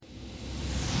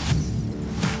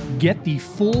Get the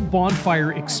full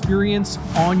Bonfire experience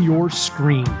on your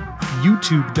screen.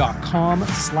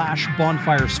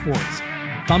 YouTube.com/Bonfire Sports.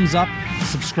 Thumbs up,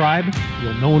 subscribe,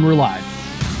 you'll know when we're live.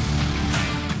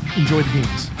 Enjoy the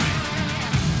games.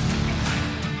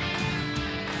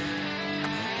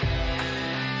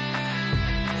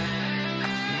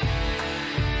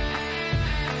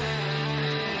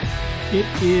 It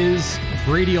is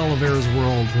Brady Oliveira's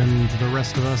world, and the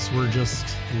rest of us, we're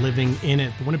just living in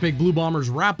it. The Winnipeg Blue Bombers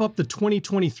wrap up the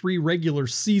 2023 regular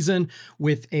season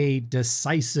with a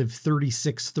decisive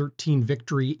 36-13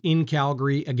 victory in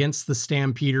Calgary against the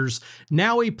Stampeders.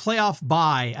 Now a playoff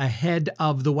bye ahead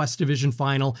of the West Division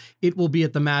final. It will be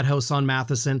at the Madhouse on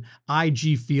Matheson,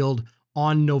 IG Field,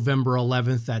 on November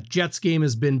 11th. That Jets game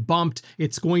has been bumped.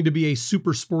 It's going to be a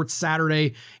Super Sports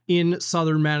Saturday in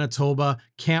Southern Manitoba.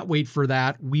 Can't wait for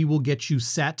that. We will get you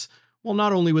set, well,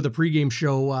 not only with a pregame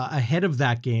show ahead of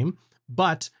that game,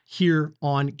 but here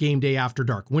on Game Day After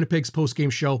Dark, Winnipeg's postgame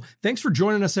show. Thanks for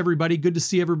joining us, everybody. Good to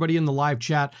see everybody in the live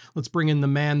chat. Let's bring in the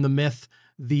man, the myth,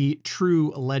 the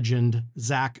true legend,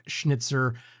 Zach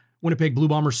Schnitzer, Winnipeg Blue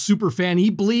Bombers super fan. He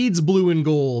bleeds blue and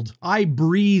gold. I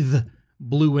breathe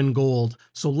blue and gold.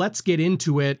 So let's get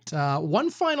into it.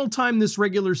 One final time this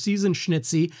regular season,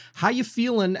 Schnitzy, how you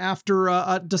feeling after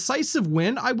a decisive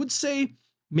win? I would say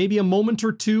maybe a moment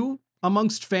or two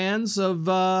amongst fans of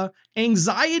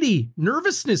anxiety,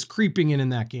 nervousness creeping in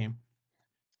that game.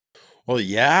 Well,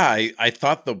 yeah, I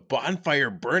thought the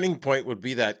bonfire burning point would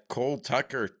be that Cole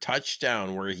Tucker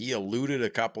touchdown where he eluded a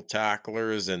couple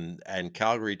tacklers and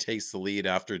Calgary takes the lead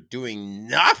after doing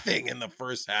nothing in the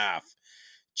first half.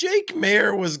 Jake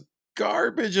Mayer was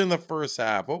garbage in the first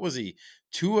half. What was he?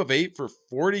 2 of 8 for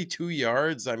 42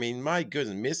 yards. I mean, my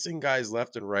goodness, missing guys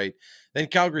left and right. Then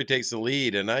Calgary takes the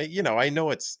lead. And I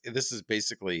know this is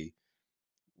basically,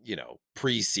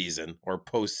 preseason or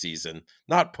postseason,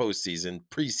 not postseason,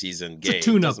 preseason game. It's a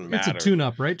tune-up. Doesn't matter. It's a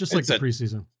tune-up, right? Just like the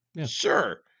preseason. Yeah.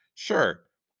 Sure.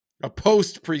 A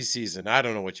post preseason. I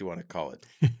don't know what you want to call it.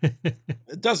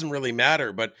 It doesn't really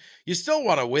matter, but you still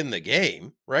want to win the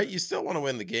game, right? You still want to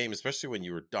win the game, especially when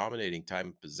you were dominating time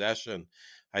of possession.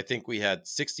 I think we had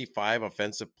 65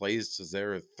 offensive plays to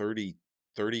their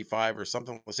 35 or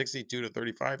something, 62 to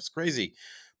 35. It's crazy.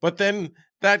 But then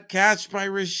that catch by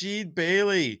Rasheed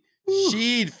Bailey,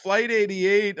 Sheed, Flight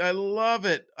 88. I love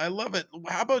it.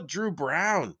 How about Drew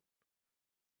Brown?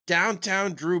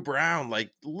 Downtown Drew Brown.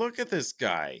 Like, look at this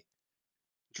guy.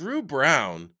 Drew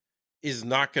Brown is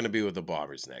not going to be with the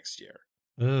Bombers next year.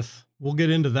 We'll get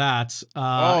into that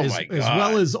as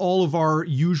well as all of our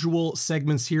usual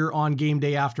segments here on Game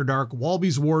Day After Dark.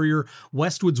 Walby's Warrior,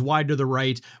 Westwood's Wide to the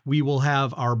Right. We will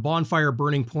have our Bonfire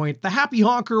Burning Point, the Happy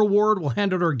Honker Award. We'll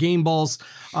hand out our game balls.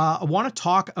 I want to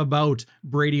talk about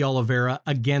Brady Oliveira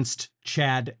against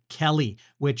Chad Kelly,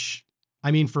 which, I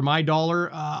mean, for my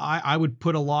dollar, I would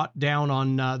put a lot down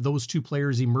on those two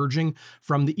players emerging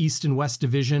from the East and West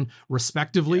Division,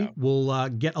 respectively. Yeah. We'll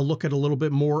get a look at a little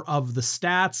bit more of the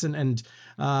stats and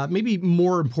maybe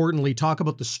more importantly, talk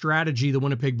about the strategy the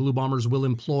Winnipeg Blue Bombers will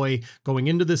employ going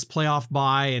into this playoff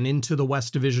bye and into the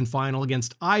West Division final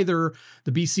against either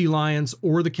the BC Lions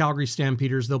or the Calgary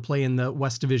Stampeders. They'll play in the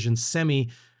West Division semi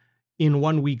in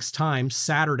 1 week's time,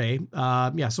 Saturday.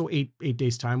 So eight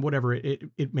days time, whatever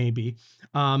it may be.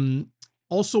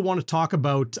 Also want to talk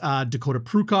about Dakota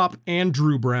Prukop and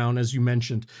Drew Brown, as you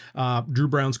mentioned. Drew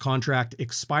Brown's contract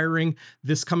expiring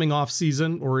this coming off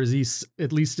season, or is he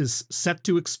at least is set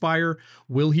to expire?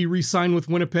 Will he re-sign with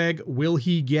Winnipeg? Will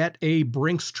he get a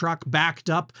Brinks truck backed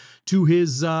up to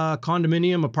his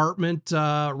condominium apartment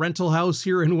rental house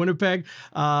here in Winnipeg?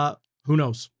 Who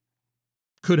knows?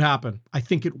 Could happen. I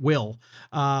think it will.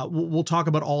 We'll talk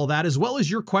about all of that, as well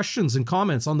as your questions and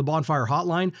comments on the Bonfire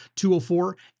Hotline,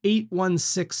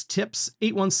 204-816-TIPS,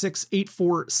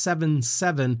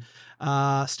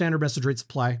 816-8477. Standard message rates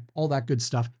apply, all that good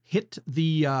stuff. Hit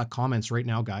the comments right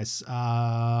now, guys.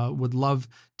 Would love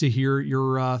to hear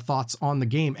your thoughts on the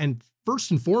game. And first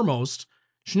and foremost,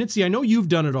 Schnitzy, I know you've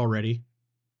done it already.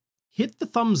 Hit the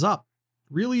thumbs up.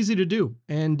 Real easy to do.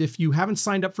 And if you haven't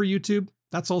signed up for YouTube,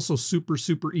 that's also super,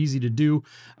 super easy to do.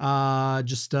 Sign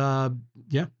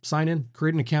in,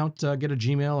 create an account, get a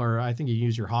Gmail, or I think you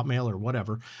use your Hotmail or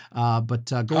whatever. Go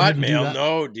ahead and do that.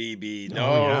 No, DB,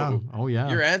 no. Oh yeah.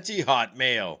 You're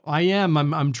anti-Hotmail. I am.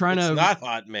 I'm trying to. It's not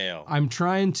Hotmail. I'm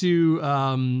trying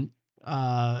to,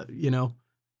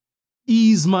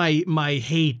 ease my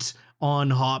hate on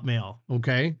Hotmail.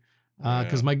 Okay.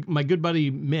 Because my good buddy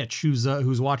Mitch,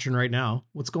 who's watching right now.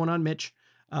 What's going on, Mitch?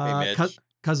 Hey, Mitch.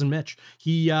 Cousin Mitch,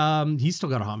 he's still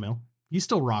got a Hotmail. He's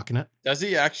still rocking it. Does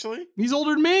he actually? He's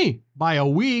older than me by a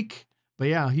week, But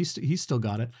yeah, he's still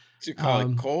got it. To call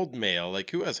it cold mail.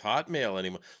 Like, who has Hotmail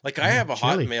anymore? Like, I Oh, have a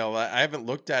chilly. Hotmail. I haven't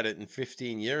looked at it in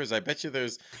 15 years. I bet you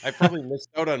I probably missed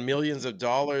out on millions of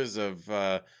dollars of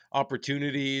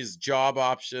opportunities, job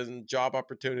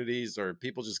opportunities, or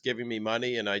people just giving me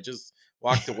money, and I just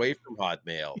walked away from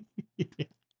Hotmail, Yeah.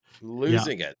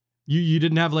 losing it. You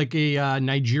didn't have like a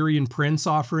Nigerian prince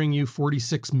offering you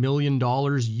 $46 million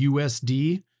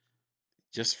USD?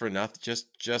 Just for nothing, just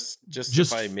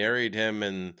if I Just married him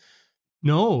and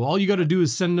no, all you got to do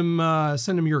is send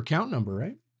him your account number,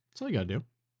 right? That's all you got to do.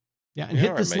 Yeah, and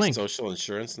hit or this my link. social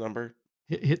insurance number.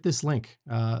 Hit this link.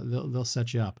 They'll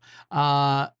set you up.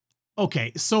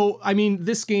 Okay, so I mean,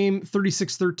 this game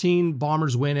 36-13,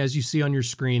 Bombers win, as you see on your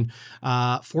screen.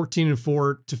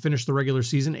 14-4 to finish the regular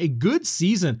season. A good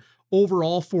season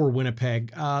overall for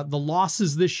Winnipeg. The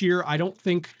losses this year, I don't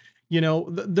think,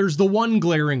 there's the one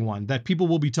glaring one that people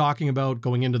will be talking about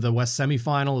going into the West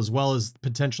semifinal as well as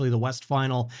potentially the West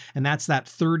final, and that's that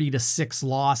 30-6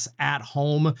 loss at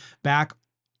home back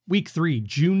Week 3,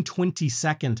 June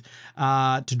 22nd,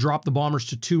 to drop the Bombers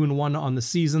to 2-1 on the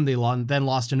season. They then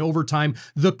lost in overtime.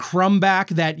 The crumback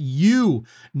that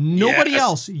nobody Yes,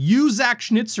 else, Zach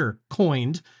Schnitzer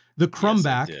coined the yes, I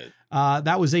crumback. did.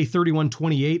 That was a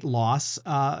 31-28 loss.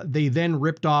 They then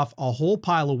ripped off a whole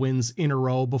pile of wins in a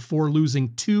row before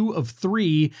losing 2 of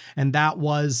 3, and that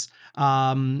was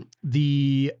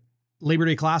the Labor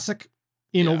Day Classic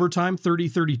in overtime,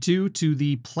 30-32 to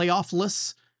the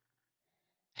playoff-less,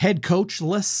 head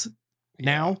coachless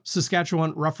now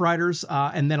Saskatchewan Roughriders,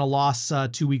 and then a loss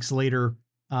 2 weeks later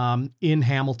in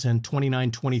Hamilton,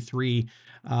 29-23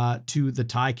 to the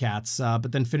Ticats,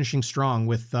 but then finishing strong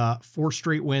with 4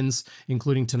 straight wins,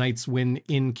 including tonight's win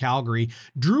in Calgary.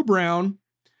 Drew Brown,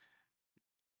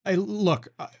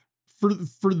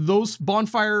 for those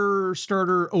bonfire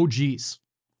starter OGs,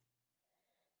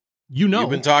 You've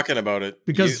been talking about it.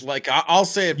 because I'll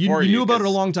say it for you you knew about it a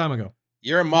 'cause long time ago.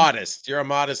 you're modest. You're a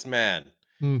modest man.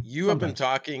 You have been Sometimes.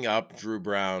 talking up Drew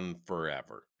Brown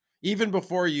forever. Even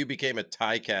before you became a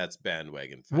Ticats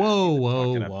bandwagon fan, Whoa, you've been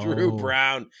whoa, talking up Drew whoa.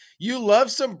 Brown. You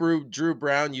love some Drew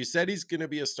Brown. You said he's going to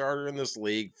be a starter in this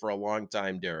league for a long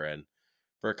time, Darren,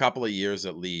 for a couple of years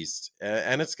at least,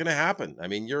 and it's going to happen. I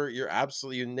mean, you're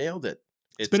absolutely, you nailed it.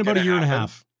 It's It's been going about a to year and a happen.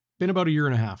 half. Been about a year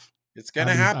and a half. It's going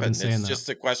to I've been happen. saying It's that. just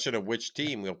a question of which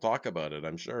team. We'll talk about it,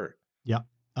 I'm sure. Yeah.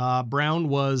 Brown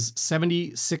was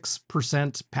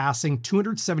 76% passing,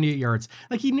 278 yards.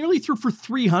 Like, he nearly threw for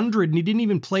 300 and he didn't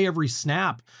even play every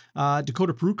snap.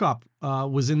 Dakota Prukop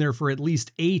was in there for at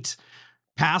least 8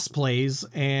 pass plays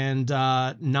and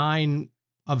 9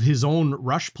 of his own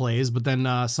rush plays, but then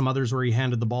some others where he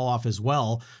handed the ball off as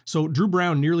well. So Drew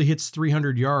Brown nearly hits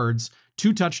 300 yards,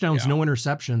 2 touchdowns, no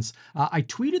interceptions. I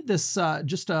tweeted this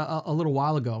just a little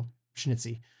while ago,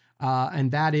 Schnitzy,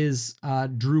 and that is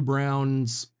Drew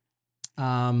Brown's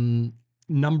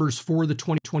numbers for the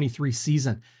 2023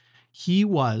 season. He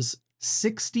was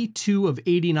 62 of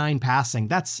 89 passing.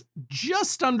 That's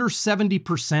just under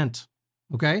 70%.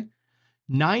 Okay.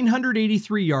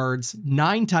 983 yards,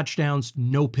 9 touchdowns,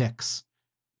 no picks.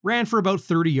 Ran for about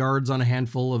 30 yards on a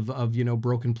handful of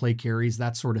broken play carries,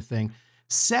 that sort of thing.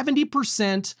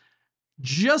 70%,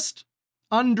 just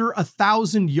under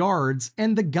 1,000 yards.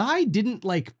 And the guy didn't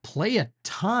play a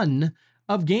ton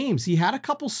of games. He had a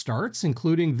couple starts,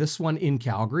 including this one in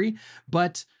Calgary,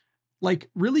 but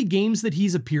really games that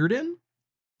he's appeared in,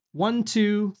 1,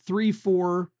 2, 3,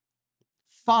 4,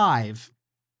 5.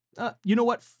 You know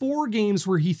what? 4 games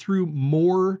where he threw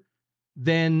more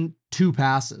than 2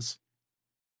 passes.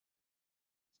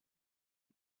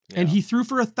 Yeah. And he threw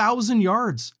for 1,000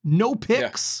 yards. No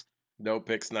picks. Yeah. No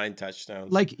picks, 9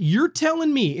 touchdowns. You're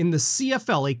telling me in the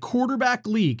CFL, a quarterback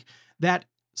league, that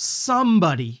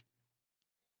somebody,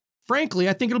 frankly,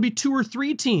 I think it'll be 2 or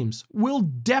 3 teams, will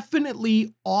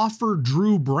definitely offer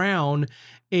Drew Brown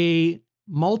a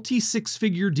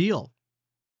multi-6-figure deal.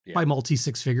 Yeah. By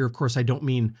multi-6-figure, of course, I don't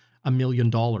mean $1 million,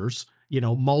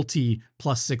 multi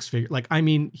plus 6-figure. I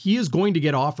mean, he is going to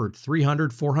get offered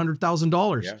 $300,000,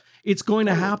 $400,000. Yeah. It's going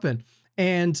to happen.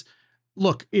 And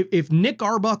look, if Nick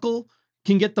Arbuckle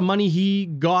can get the money he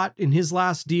got in his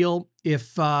last deal,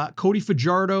 if Cody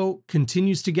Fajardo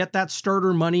continues to get that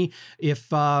starter money, if,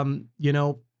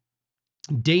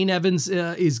 Dane Evans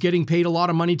is getting paid a lot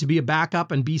of money to be a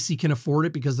backup and BC can afford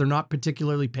it because they're not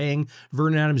particularly paying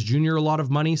Vernon Adams Jr. a lot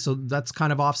of money. So that's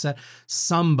kind of offset.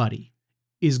 Somebody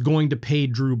is going to pay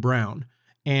Drew Brown.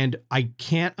 And I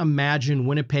can't imagine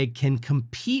Winnipeg can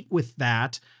compete with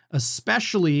that,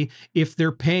 especially if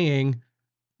they're paying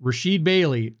Rasheed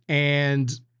Bailey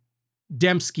and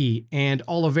Dembski and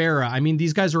Oliveira. I mean,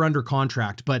 these guys are under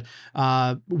contract, but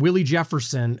Willie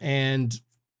Jefferson and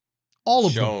all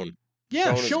of them. Schoen. Yeah,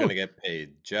 Schoen is going Schoen. to get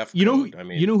paid. Jeff You know who, Code. I you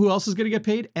mean, know who else is going to get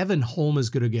paid? Evan Holm is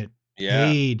going to get yeah,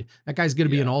 paid. That guy's going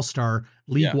to be an yeah, all-star,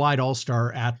 yeah. league-wide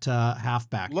all-star at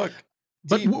halfback. Look,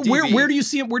 But where DB. do you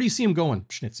see him? Where do you see him going,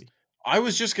 Schnitzy? I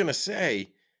was just going to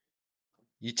say,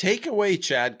 you take away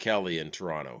Chad Kelly in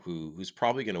Toronto, who's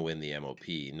probably going to win the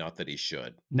MOP. Not that he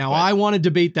should, Now but I want to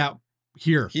debate that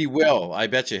here. he will. I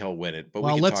bet you he'll win it. But we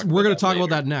Well, can talk we're about going to that talk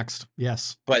about later. that next.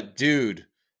 Yes. But dude,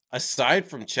 aside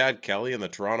from Chad Kelly and the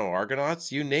Toronto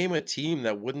Argonauts, you name a team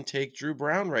that wouldn't take Drew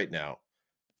Brown right now.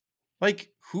 Like,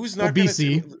 who's Well, not going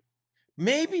BC. to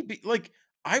maybe be like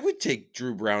I would take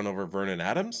Drew Brown over Vernon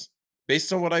Adams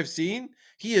based on what I've seen.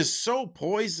 He is so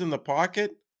poised in the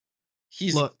pocket.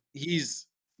 Look, He's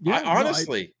I yeah, no,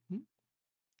 honestly,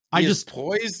 I he is just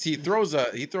poised. He throws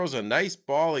a nice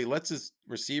ball. He lets his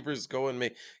receivers go and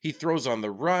make. He throws on the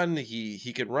run.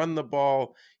 He can run the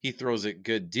ball. He throws it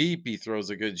good deep. He throws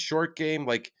a good short game.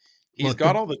 Like he's look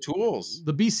got all the tools.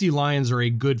 the BC Lions are a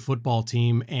good football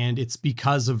team, and it's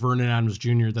because of Vernon Adams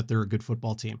Jr. that they're a good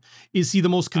football team. Is he the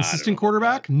most I don't know consistent about that.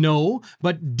 quarterback? No,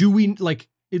 but do we like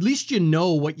at least you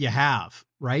know what you have,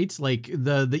 right? Like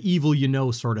the evil you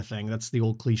know sort of thing. That's the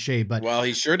old cliche, but Well,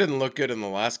 he sure didn't look good in the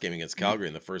last game against Calgary.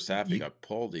 In the first half, he you, got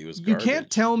pulled. He was you can't garbage.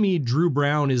 tell me Drew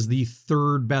Brown is the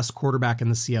third best quarterback in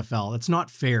the CFL. That's not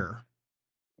fair.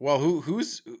 Well,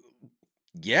 who's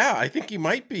yeah, I think he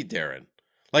might be, Darren.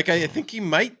 Like, I think he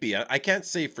might be. I can't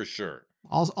say for sure.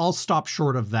 I'll stop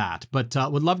short of that, but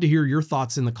would love to hear your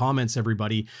thoughts in the comments,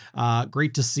 everybody.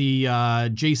 Great to see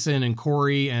Jason and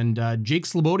Corey and Jake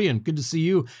Slobodian. Good to see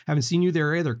you. Haven't seen you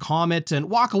there either. Comet and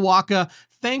Waka Waka.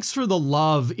 Thanks for the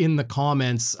love in the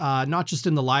comments, not just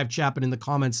in the live chat, but in the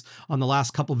comments on the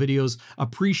last couple videos.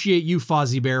 Appreciate you,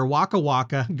 Fozzie Bear. Waka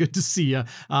Waka. Good to see you.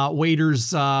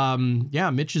 Waiters, yeah,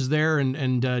 Mitch is there,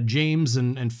 and James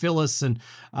and Phyllis, and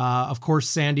of course,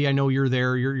 Sandy, I know you're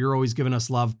there. You're always giving us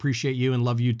love. Appreciate you and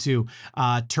love you too.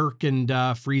 Turk and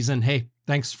Friesen. Hey,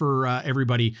 thanks for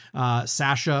everybody.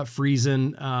 Sasha,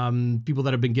 Friesen, people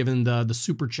that have been given the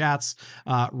super chats.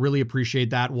 Really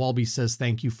appreciate that. Walby says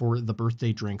thank you for the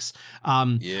birthday drinks.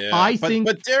 Yeah, I think,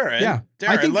 but Darren, yeah,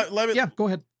 I Darren, think, let me yeah, go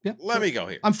ahead. Yeah, let me go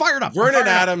here. I'm fired up. I'm Vernon fired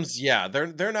up. Adams, yeah,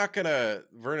 they're not gonna.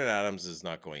 Vernon Adams is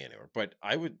not going anywhere. But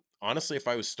I would honestly, if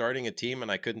I was starting a team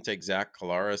and I couldn't take Zach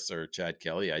Collaros or Chad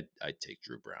Kelly, I'd take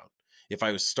Drew Brown. If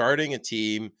I was starting a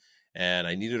team and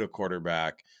I needed a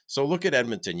quarterback, so look at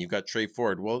Edmonton. You've got Trey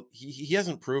Ford. Well, he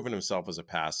hasn't proven himself as a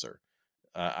passer.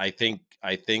 I think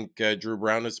Drew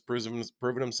Brown has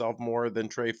proven himself more than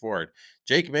Trey Ford.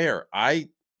 Jake Mayer, I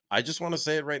just want to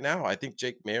say it right now. I think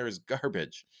Jake Mayer is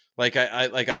garbage.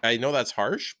 I know that's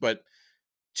harsh, but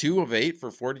 2 of 8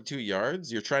 for 42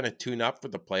 yards. You're trying to tune up for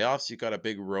the playoffs. You got a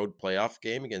big road playoff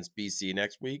game against BC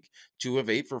next week. 2 of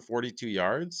 8 for 42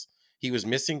 yards. He was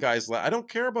missing guys. I don't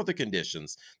care about the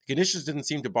conditions. The conditions didn't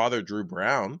seem to bother Drew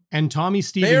Brown. And Tommy Mayer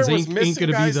Stevens was ain't missing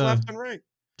going to be guys the left and right.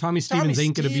 Tommy Tommy Stevens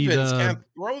ain't going to be Stevens the can't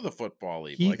throw the football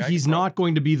even. he's not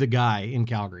going to be the guy in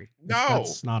Calgary. No.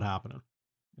 That's not happening.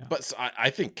 Yeah. But I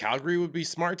think Calgary would be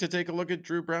smart to take a look at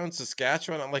Drew Brown.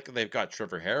 Saskatchewan, I'm like they've got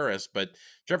Trevor Harris, but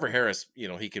Trevor Harris,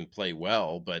 he can play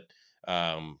well, but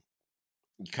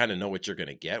you kind of know what you're going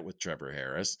to get with Trevor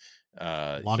Harris.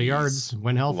 A lot of He's yards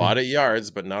when a healthy. lot of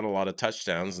yards, but not a lot of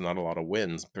touchdowns, not a lot of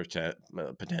wins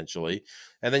potentially.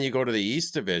 And then you go to the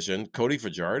East Division. Cody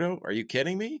Fajardo, are you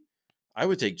kidding me? I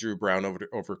would take Drew Brown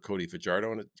over Cody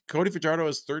Fajardo, and Cody Fajardo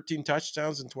has 13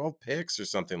 touchdowns and 12 picks or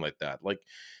something like that. Like,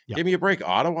 Yep. give me a break.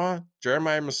 Ottawa,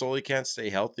 Jeremiah Masoli can't stay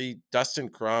healthy. Dustin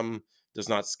Crum does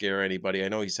not scare anybody. I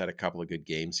know he's had a couple of good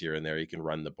games here and there. He can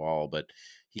run the ball, but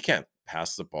he can't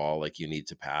pass the ball like you need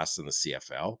to pass in the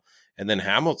CFL. And then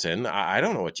Hamilton, I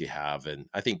don't know what you have. And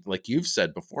I think, like you've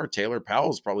said before, Taylor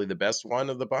Powell is probably the best one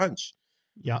of the bunch.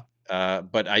 Yeah.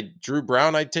 But Drew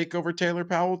Brown, I'd take over Taylor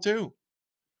Powell too.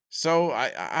 So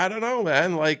I don't know,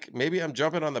 man. Like maybe I'm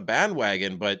jumping on the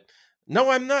bandwagon, but no,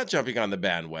 I'm not jumping on the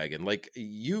bandwagon. Like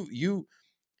you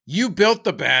built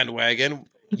the bandwagon.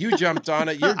 You jumped on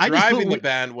it. You're driving the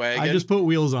bandwagon. I just put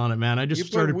wheels on it, man. I just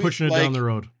started pushing it down the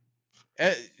road.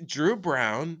 Drew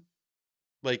Brown,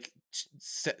 like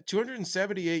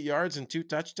 278 yards and 2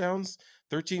 touchdowns,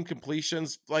 13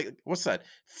 completions. Like what's that?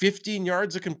 15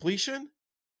 yards of completion?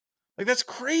 Like that's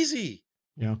crazy.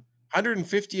 Yeah.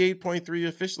 158.3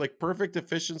 efficient, like perfect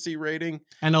efficiency rating.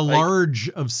 And a large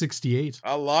of 68.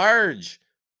 A large.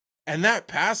 And that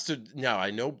pass to now,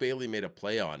 I know Bailey made a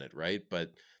play on it, right?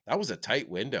 But that was a tight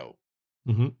window.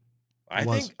 Mm-hmm.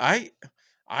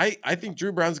 I think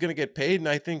Drew Brown's gonna get paid, and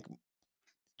I think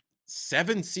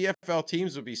 7 CFL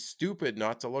teams would be stupid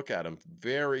not to look at him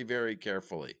very, very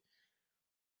carefully.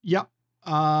 Yep.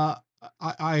 I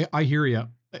hear you.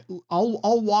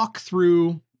 I'll walk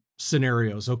through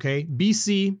scenarios. Okay,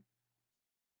 BC.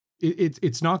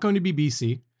 It's not going to be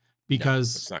BC No,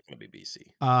 because it's not gonna be BC.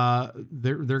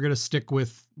 they're going to stick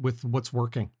with what's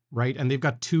working, right? And they've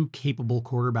got two capable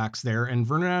quarterbacks there. And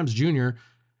Vernon Adams Jr.,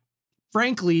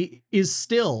 frankly, is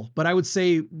still, but I would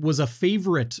say was a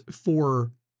favorite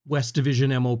for West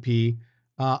Division MOP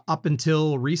up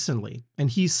until recently. And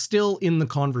he's still in the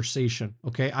conversation.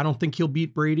 Okay. I don't think he'll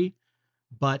beat Brady,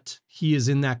 but he is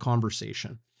in that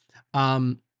conversation.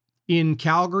 Um, in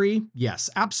Calgary, yes,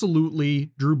 absolutely.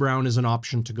 Drew Brown is an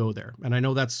option to go there. And I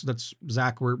know that's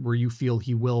Zach, where you feel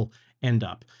he will end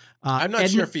up. I'm not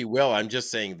sure if he will. I'm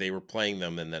just saying they were playing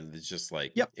them, and then it's just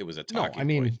like Yep. it was a No, I talking point.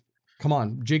 mean, come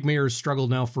on. Jake Mayer's struggled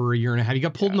now for a year and a half. He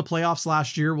got pulled in the playoffs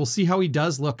last year. We'll see how he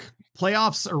does. Look,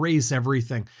 playoffs erase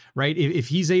everything, right? If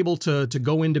he's able to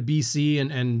go into BC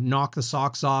and knock the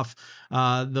socks off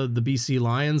the BC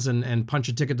Lions and punch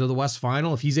a ticket to the West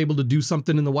Final, if he's able to do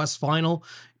something in the West Final,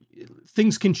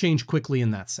 things can change quickly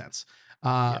in that sense.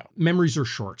 Memories are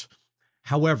short.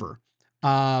 However,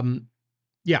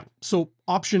 yeah, so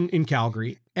option in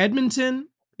Calgary. Edmonton,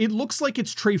 it looks like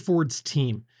it's Trey Ford's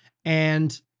team.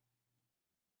 And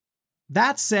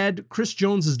that said, Chris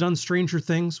Jones has done stranger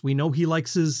things. We know he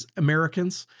likes his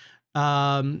Americans.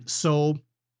 So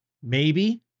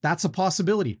maybe that's a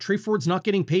possibility. Trey Ford's not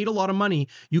getting paid a lot of money.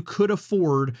 You could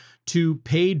afford to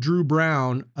pay Drew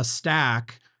Brown a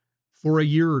stack for a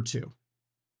year or two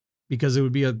because it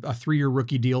would be a 3-year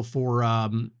rookie deal for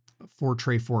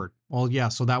Trey Ford. Well, yeah,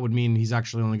 so that would mean he's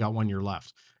actually only got 1 year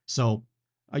left. So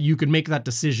you could make that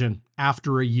decision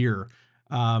after a year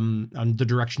on the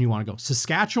direction you want to go.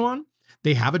 Saskatchewan,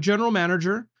 they have a general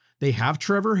manager. They have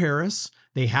Trevor Harris.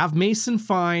 They have Mason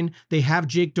Fine. They have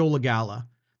Jake Dolegala.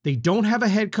 They don't have a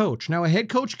head coach. Now, a head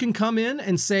coach can come in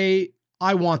and say,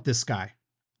 I want this guy.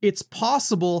 It's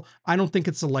possible. I don't think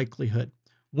it's a likelihood.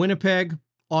 Winnipeg,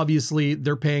 obviously,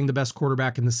 they're paying the best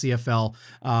quarterback in the CFL.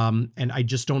 And I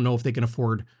just don't know if they can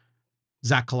afford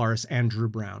Zach Collaros and Drew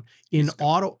Brown. In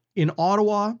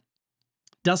Ottawa,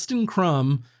 Dustin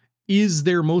Crum is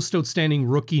their most outstanding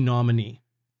rookie nominee.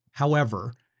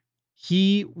 However,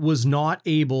 he was not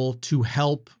able to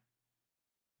help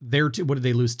their what did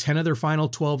they lose? 10 of their final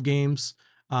 12 games.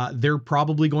 They're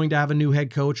probably going to have a new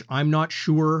head coach. I'm not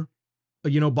sure.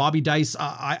 Bobby Dice,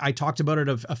 I talked about it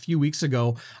a few weeks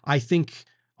ago. I think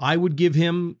I would give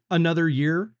him another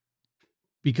year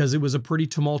because it was a pretty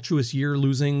tumultuous year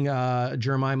losing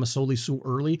Jeremiah Masoli so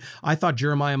early. I thought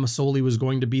Jeremiah Masoli was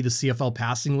going to be the CFL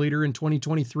passing leader in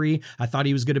 2023. I thought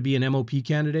he was going to be an MOP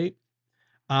candidate.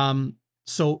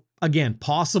 So again,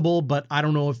 possible, but I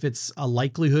don't know if it's a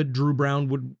likelihood Drew Brown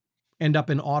would end up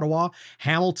in Ottawa.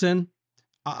 Hamilton,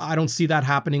 I don't see that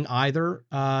happening either,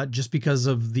 just because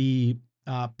of the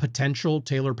potential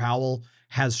Taylor Powell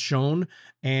has shown.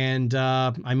 And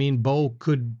I mean, Bo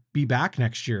could be back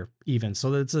next year even.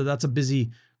 So that's a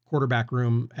busy quarterback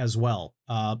room as well,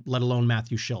 let alone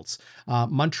Matthew Schultz.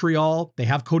 Montreal, they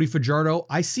have Cody Fajardo.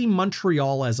 I see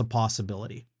Montreal as a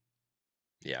possibility.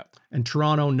 Yeah. And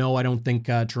Toronto, no, I don't think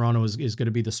Toronto is going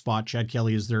to be the spot. Chad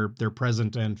Kelly is their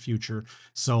present and future.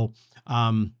 So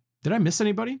did I miss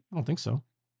anybody? I don't think so.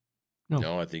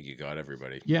 No, I think you got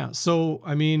everybody. Yeah. So,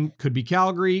 I mean, could be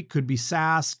Calgary, could be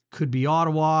Sask, could be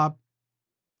Ottawa,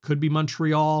 could be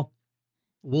Montreal.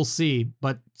 We'll see.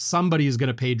 But somebody is going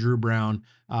to pay Drew Brown.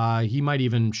 He might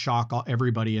even shock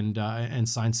everybody and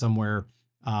sign somewhere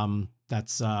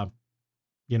that's not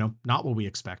what we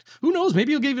expect. Who knows?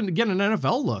 Maybe he'll even get an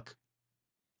NFL look.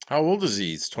 How old is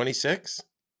he? He's 26?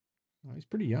 Oh, he's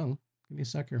pretty young. Give me a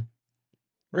sec here.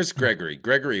 Where's Gregory?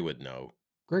 Gregory would know.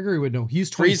 Gregory would know. He's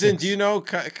 26. Friesen, do you know?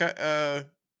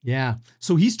 Yeah.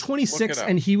 So he's 26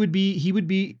 and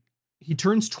he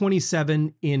turns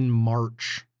 27 in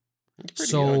March.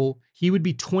 So young. He would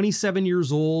be 27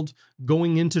 years old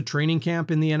going into training camp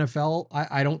in the NFL.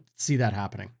 I don't see that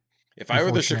happening. If I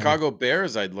were the Chicago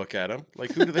Bears, I'd look at him.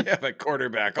 Like, who do they have at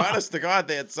quarterback? Honest to God,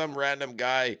 they had some random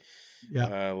guy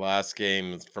last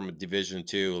game from a Division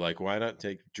II. Like, why not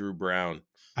take Drew Brown?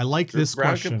 I like this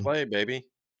Brown question. Can play, baby.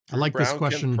 I like this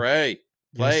question. Can play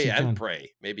Yes, and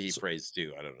pray. Maybe he prays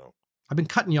too. I don't know. I've been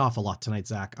cutting you off a lot tonight,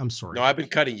 Zach. I'm sorry. No, I've been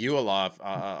cutting you a lot.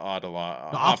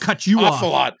 I'll cut you off a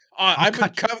lot. I've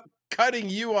been cutting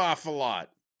you off a lot.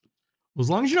 Well, as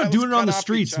long as you're not doing it on the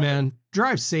streets, man,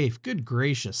 drive safe. Good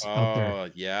gracious out there. Oh,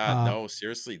 yeah. No,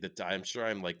 seriously. I'm sure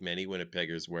I'm like many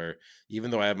Winnipeggers where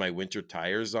even though I have my winter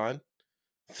tires on,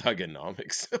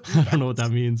 Thugonomics. I don't know what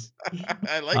that means.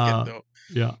 I like it Uh, though.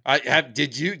 yeah.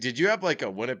 Did you have like a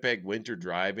Winnipeg winter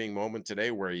driving moment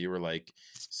today where you were like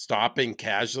stopping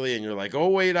casually and you're like, "Oh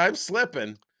wait, I'm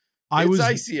slipping. I It's was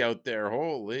icy out there.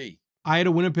 Holy." I had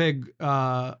a Winnipeg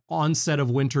onset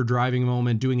of winter driving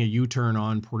moment doing a U-turn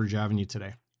on Portage Avenue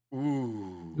today. It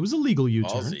Ooh. was a legal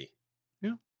U-turn. Ballsy.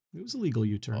 Yeah, it was a legal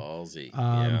U-turn. Ballsy.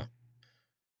 Um, Yeah.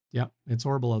 yeah, it's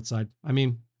horrible outside. I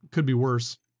mean, could be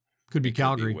worse. Could be It could be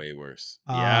Calgary. way worse.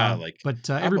 Yeah, like But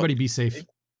how about everybody be eh, safe.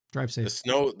 Drive the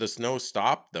safe. snow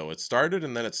stopped though. It started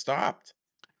and then it stopped.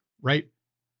 Right.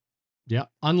 Yeah.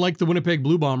 Unlike the Winnipeg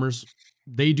Blue Bombers,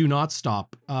 they do not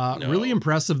stop. Really No.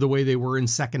 impressive the way they were in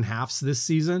second halves this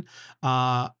season.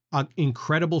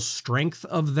 Incredible strength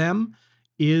of them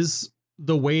is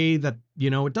the way that,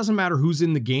 it doesn't matter who's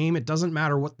in the game. It doesn't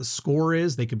matter what the score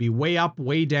is. They could be way up,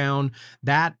 way down.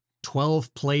 That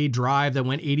 12 play drive that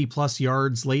went 80 plus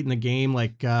yards late in the game,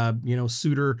 like,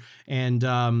 Suter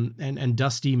and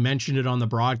Dusty mentioned it on the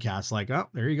broadcast. Like, oh,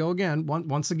 there you go again.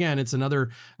 Once again, it's another,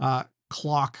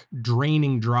 clock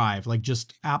draining drive, like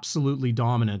just absolutely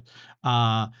dominant.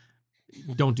 Uh,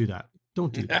 don't do that.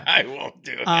 Don't do that. I won't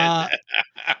do Uh,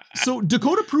 it. so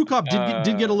Dakota Prukop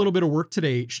did get a uh, little bit of work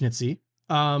today, Schnitzy.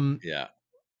 Um, yeah.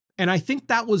 and I think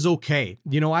that was okay.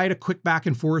 I had a quick back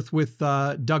and forth with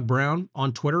Doug Brown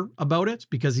on Twitter about it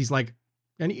because he's like,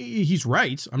 and he's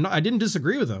right. I didn't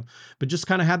disagree with him, but just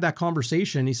kind of had that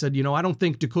conversation. He said, I don't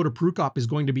think Dakota Prukop is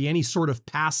going to be any sort of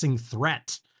passing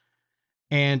threat.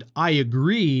 And I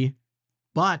agree,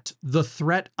 but the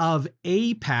threat of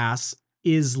a pass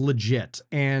is legit.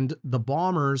 And the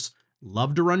Bombers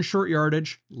love to run short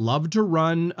yardage, love to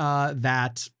run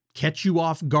that catch you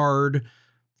off guard,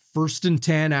 1st and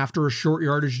 10 after a short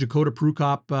yardage Dakota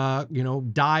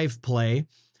Prukop, dive play.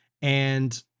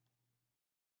 And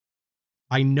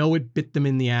I know it bit them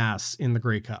in the ass in the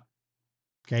Grey Cup.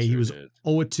 Okay. He Sure was did.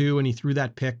 0-2 and he threw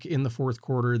that pick in the fourth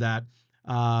quarter that,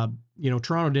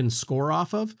 Toronto didn't score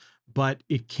off of, but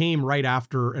it came right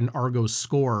after an Argos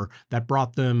score that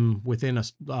brought them within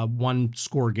a one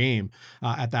score game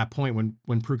at that point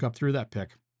when Prukop threw that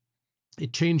pick.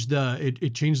 It changed the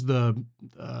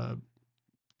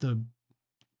the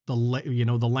The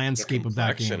landscape of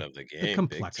that complexion game. of the The game, big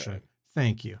complexion. time.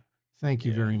 Thank you. Thank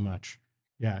you Yeah. very much.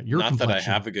 Yeah, your Not that I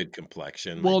complexion. have a good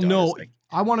complexion. My Well, daughter's no, like,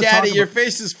 I want to "Daddy, talk your about.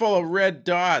 face is full of red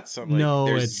dots." I'm like, No,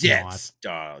 "They're it's not.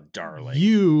 zits, darling."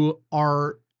 You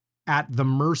are at the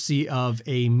mercy of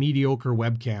a mediocre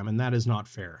webcam, and that is not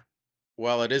fair.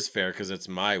 Well, it is fair because it's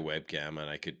my webcam and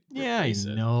I could Yeah, I replace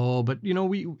it. know, but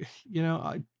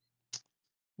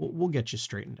we'll get you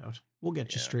straightened out. We'll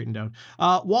get you Yeah. straightened out.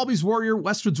 Walby's Warrior,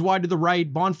 Westwoods wide to the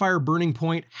right, Bonfire Burning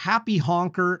Point, Happy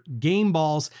Honker, Game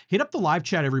Balls. Hit up the live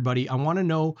chat, everybody. I want to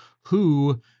know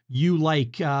who you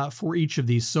like for each of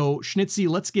these. So, Schnitzy,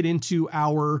 let's get into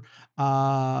our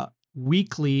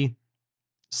weekly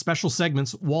special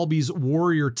segments. Walby's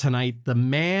Warrior tonight, the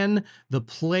man, the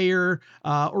player,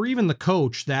 or even the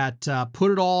coach that put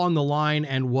it all on the line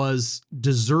and was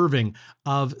deserving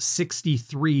of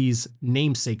 63's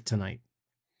namesake tonight.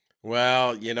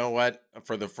 Well, you know what?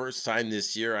 For the first time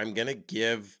this year, I'm gonna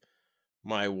give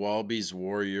my Walby's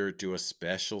Warrior to a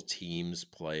special teams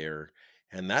player,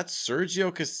 and that's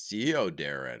Sergio Castillo,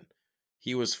 Darren.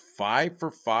 He was 5 for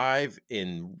 5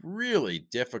 in really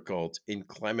difficult,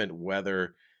 inclement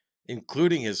weather,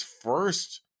 including his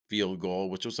first field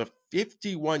goal, which was a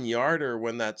 51-yarder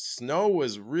when that snow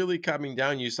was really coming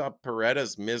down. You saw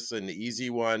Paredes miss an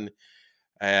easy one,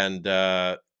 and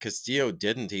Castillo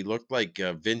didn't. He looked like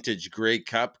a vintage Grey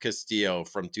Cup Castillo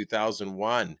from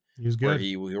 2001, He was where good.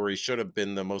 he should have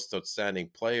been the most outstanding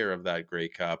player of that Grey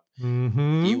Cup. He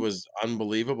Mm-hmm. was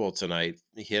unbelievable tonight.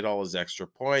 He hit all his extra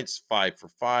points, 5 for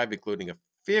 5, including a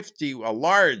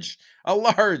large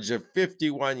of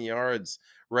 51 yards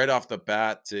right off the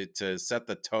bat to set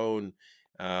the tone.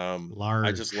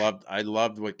 Large. I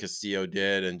loved what Castillo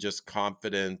did, and just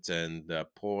confident and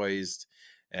poised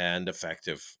and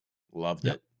effective. Loved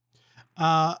Yep. it.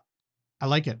 I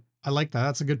like it. I like that.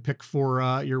 That's a good pick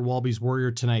for your Walby's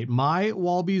Warrior tonight. My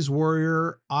Walby's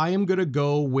Warrior, I am going to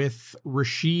go with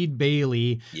Rashid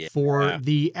Bailey for Yeah.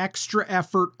 the extra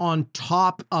effort on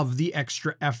top of the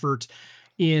extra effort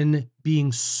in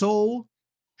being so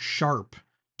sharp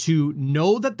to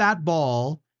know that that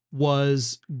ball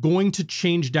was going to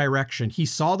change direction. He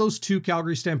saw those two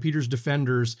Calgary Stampeders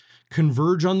defenders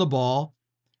converge on the ball.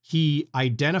 He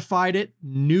identified it,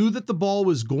 knew that the ball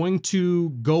was going to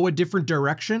go a different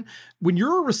direction. When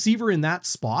you're a receiver in that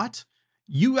spot,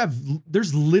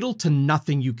 there's little to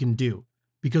nothing you can do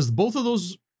because both of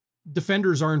those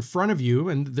defenders are in front of you,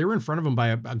 and they're in front of him by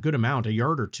a good amount, a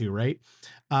yard or two, right?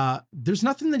 There's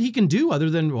nothing that he can do other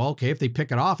than, well, okay, if they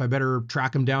pick it off, I better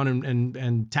track him down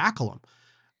and tackle him.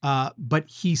 But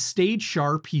he stayed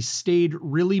sharp. He stayed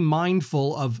really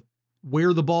mindful of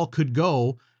where the ball could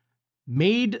go,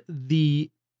 made the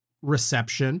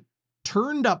reception,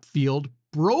 turned upfield,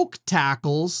 broke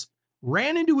tackles,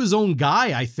 ran into his own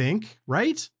guy, I think,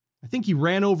 right? I think he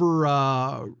ran over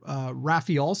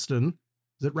Rafi Alston.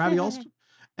 Is it Rafi Alston?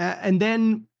 And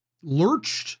then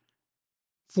lurched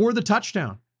for the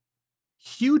touchdown.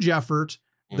 Huge effort.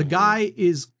 The guy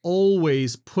is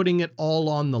always putting it all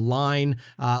on the line.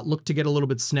 Looked to get a little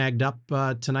bit snagged up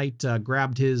tonight.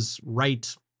 Grabbed his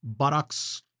right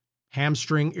buttocks,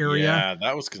 hamstring area. Yeah,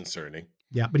 that was concerning.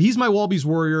 Yeah, but he's my Walby's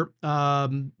Warrior.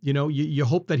 You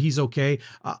hope that he's okay.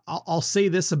 I'll say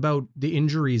this about the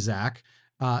injury, Zach,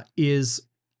 is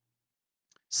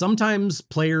sometimes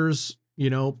players,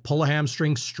 pull a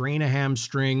hamstring, strain a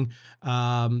hamstring,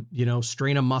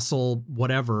 strain a muscle,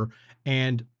 whatever.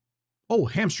 And,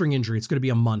 hamstring injury, it's going to be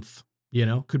a month,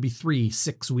 could be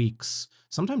 3-6 weeks,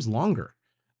 sometimes longer.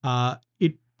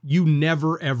 You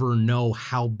never, ever know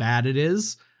how bad it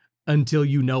is until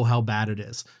you know how bad it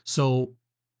is. So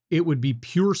it would be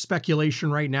pure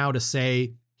speculation right now to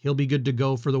say he'll be good to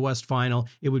go for the West Final.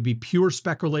 It would be pure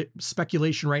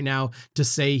speculation right now to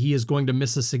say he is going to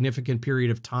miss a significant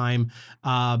period of time.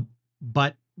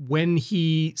 But when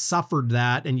he suffered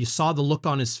that and you saw the look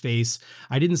on his face,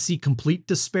 I didn't see complete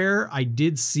despair. I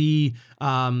did see,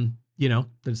 that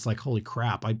it's like, holy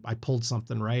crap, I pulled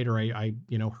something, right? Or I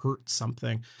hurt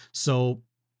something. So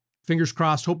fingers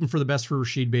crossed, hoping for the best for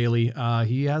Rasheed Bailey.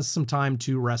 He has some time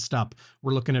to rest up.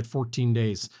 We're looking at 14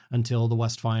 days until the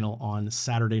West Final on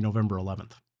Saturday, November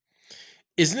 11th.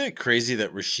 Isn't it crazy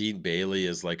that Rasheed Bailey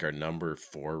is like our number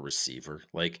 4 receiver?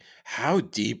 Like, how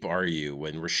deep are you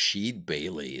when Rasheed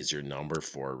Bailey is your number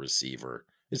 4 receiver?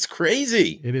 It's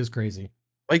crazy. It is crazy.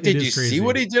 Like, did you see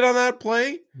what he did on that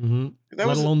play? Mm-hmm. Let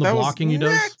alone the blocking he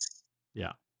does.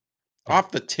 Yeah.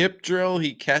 Off the tip drill,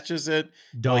 he catches it.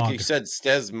 Dog. Like you said,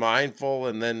 stays mindful,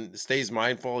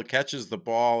 catches the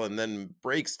ball, and then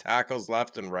breaks tackles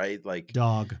left and right. Like,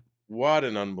 dog. What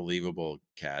an unbelievable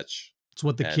catch. It's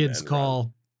what the kids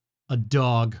call a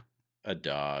dog. A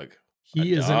dog.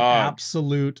 He is an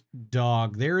absolute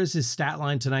dog. There is his stat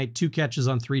line tonight. 2 catches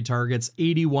on 3 targets,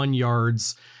 81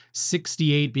 yards,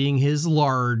 68 being his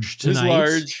large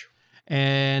tonight.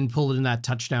 And pulled in that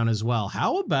touchdown as well.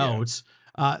 How about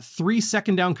 3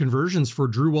 second down conversions for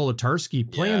Drew Wolodarski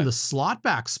playing the slot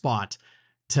back spot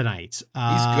tonight?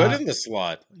 He's good in the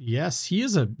slot. Yes,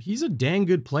 he's a dang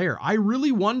good player. I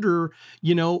really wonder,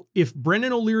 if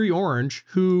Brendan O'Leary-Orange,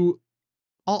 who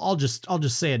I'll just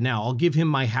say it now. I'll give him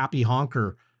my Happy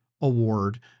Honker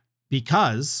award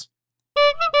because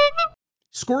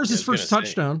scores his first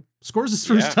touchdown. Scores his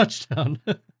first touchdown.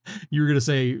 You were going to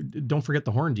say, don't forget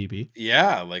the horn, DB.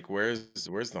 Yeah, like where's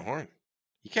the horn?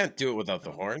 You can't do it without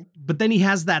the horn. But then he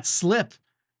has that slip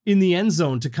in the end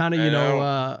zone to kind of,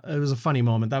 it was a funny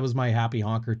moment. That was my Happy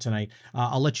Honker tonight.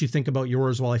 I'll let you think about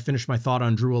yours while I finish my thought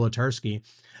on Drew Wolodarski.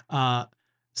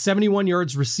 71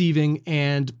 yards receiving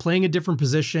and playing a different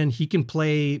position. He can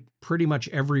play pretty much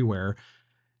everywhere.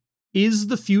 Is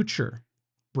the future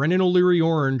Brendan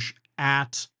O'Leary-Orange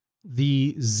at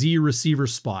the Z receiver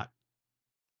spot?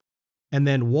 And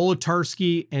then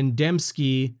Wolodarski and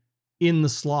Dembski in the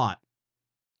slot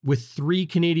with 3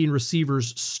 Canadian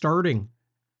receivers starting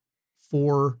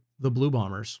for the Blue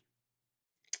Bombers.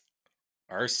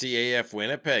 RCAF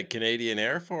Winnipeg, Canadian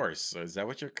Air Force. Is that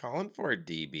what you're calling for,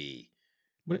 DB?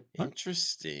 What?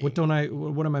 Interesting. What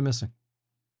am I missing?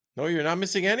 No, you're not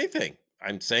missing anything.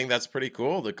 I'm saying that's pretty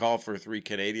cool to call for 3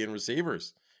 Canadian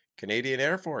receivers. Canadian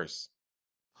Air Force.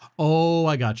 Oh,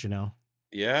 I got you now.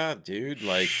 Yeah, dude.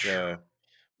 Like,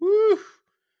 woo,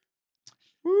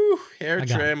 hair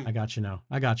trim. I got you now.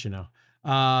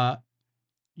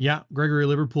 Yeah, Gregory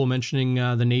Liverpool mentioning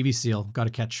the Navy SEAL got a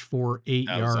catch for 8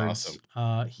 yards.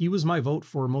 Awesome. He was my vote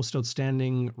for most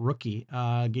outstanding rookie.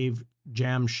 Gave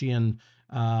Jam Sheehan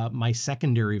my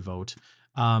secondary vote.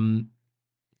 Do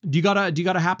you got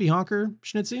a Happy Honker,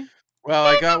 Schnitzy? Well,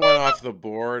 I got one off the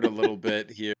board a little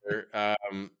bit here.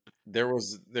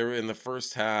 There in the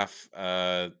first half,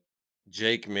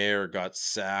 Jake Mayer got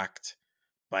sacked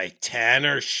by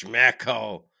Tanner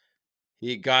Schmeckel.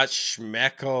 He got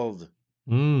schmeckled.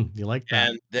 You like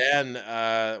that? And then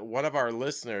one of our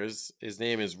listeners, his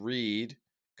name is Reed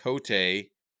Cote.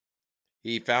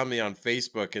 He found me on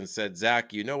Facebook and said,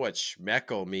 Zach, you know what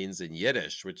schmeckel means in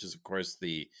Yiddish, which is, of course,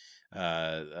 the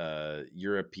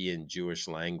European Jewish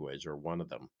language, or one of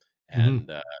them. And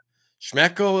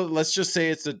Schmeckel, let's just say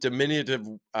it's a diminutive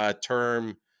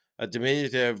term, a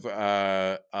diminutive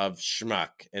of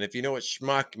schmuck. And if you know what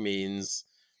schmuck means,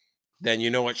 then you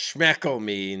know what schmeckel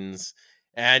means.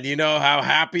 And you know how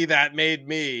happy that made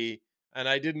me. And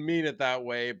I didn't mean it that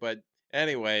way, but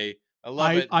anyway, I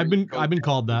love it. I've Reed been Coach, I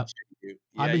called that. appreciate you.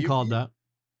 I've Yeah, been called that.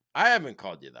 I haven't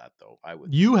called you that though. I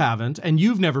wouldn't You say. haven't, and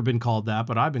you've never been called that,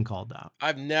 but I've been called that.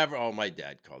 I've never. Oh, my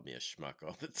dad called me a schmuck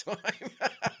all the time.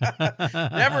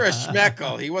 Never a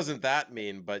schmeckel. He wasn't that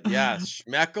mean, but yeah,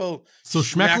 schmeckel, So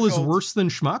schmeckel is schmeckled. worse than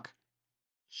schmuck?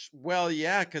 Well,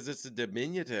 yeah, because it's a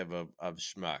diminutive of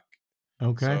schmuck.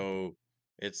 Okay. So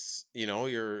it's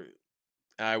you're.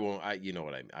 I won't. You know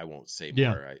what I won't say Yeah.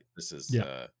 more. This is.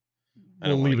 Yeah. I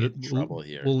don't want to get in We'll, trouble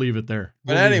here. we'll leave it there.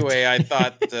 But We'll leave it anyway, I there.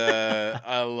 thought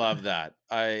I love that.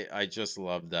 I just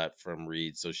love that from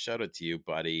Reed. So shout out to you,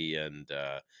 buddy, and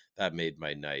that made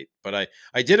my night. But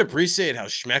I did appreciate how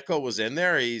Schmeckel was in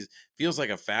there. He feels like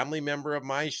a family member of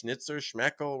mine. Schnitzer,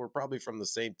 Schmeckel. We're probably from the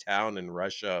same town in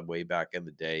Russia way back in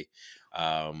the day.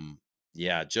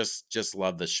 Yeah, just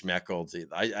love the Schmeckel.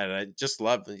 I just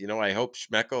love, I hope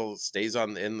Schmeckel stays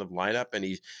in the lineup and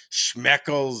he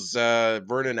Schmeckels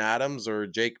Vernon Adams or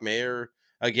Jake Mayer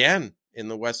again in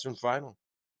the Western Final.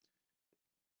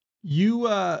 You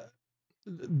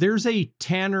there's a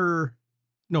Tanner,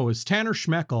 no, it's Tanner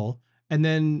Schmeckel, and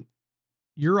then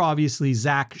you're obviously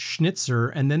Zach Schnitzer,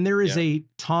 and then there is a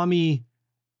Tom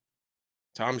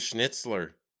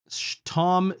Schnitzler.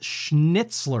 Tom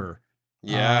Schnitzler.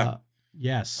 Yeah.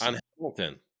 Yes. On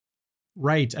Hamilton.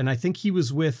 Right, and I think he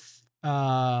was with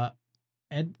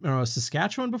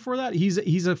Saskatchewan before that.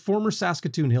 He's a former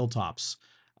Saskatoon Hilltops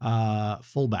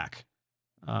fullback,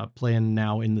 playing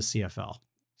now in the CFL.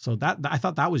 So that I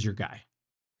thought that was your guy.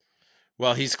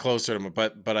 Well, he's closer to him,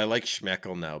 but I like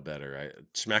Schmeckel now better.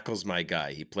 Schmeckel's my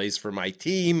guy. He plays for my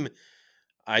team.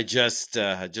 I just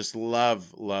love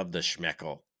the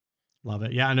Schmeckel. Love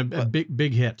it. Yeah, and a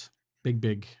big hit.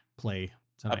 Big play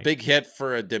tonight. A big hit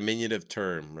for a diminutive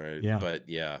term, right? Yeah. But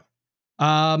yeah.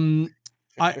 I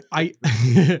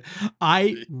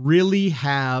I really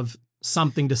have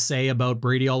something to say about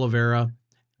Brady Oliveira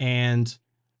and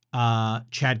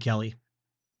Chad Kelly.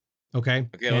 Okay,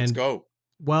 let's go.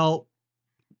 Well,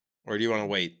 or do you want to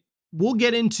wait? We'll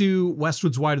get into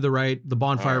Westwood's Wide to the Right, the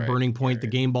Bonfire Burning Point, the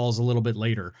game balls a little bit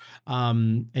later.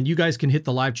 And you guys can hit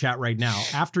the live chat right now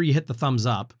after you hit the thumbs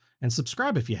up and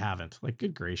subscribe if you haven't. Like,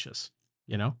 good gracious,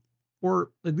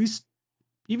 or at least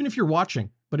even if you're watching,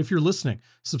 but if you're listening,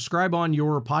 subscribe on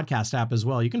your podcast app as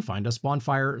well. You can find us,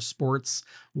 Bonfire Sports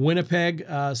Winnipeg.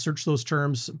 Search those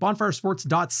terms,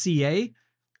 bonfiresports.ca.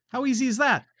 How easy is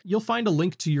that? You'll find a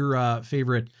link to your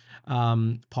favorite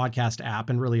podcast app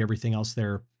and really everything else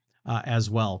there as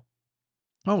well.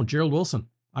 Oh, Gerald Wilson.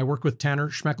 I work with Tanner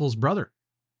Schmeckel's brother.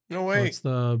 No way. So it's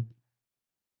the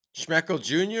Schmeckel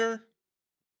Jr.?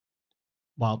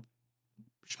 Well,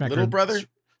 Schmecker. Little brother?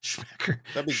 Schmecker.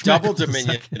 That'd be double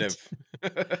diminutive.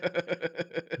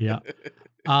 Yeah.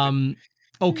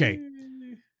 Okay.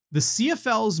 The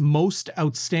CFL's Most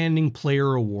Outstanding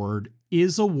Player Award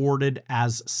is awarded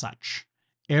as such.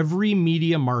 Every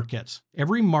market,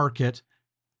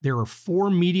 there are 4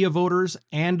 media voters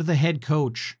and the head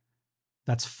coach.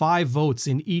 That's 5 votes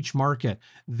in each market.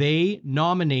 They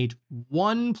nominate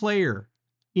one player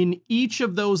in each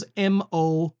of those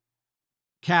MO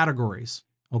categories.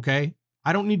 Okay.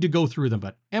 I don't need to go through them,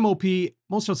 but MOP,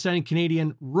 Most Outstanding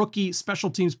Canadian, Rookie, Special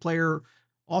Teams Player,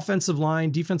 Offensive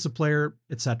Line, Defensive Player,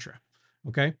 etc.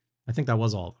 Okay. I think that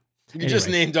was all of them. You just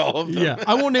named all of them. Yeah.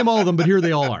 I won't name all of them, but here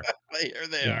they all are. Here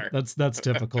they are. That's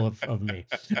typical of me.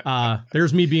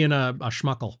 There's me being a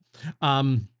schmuckle.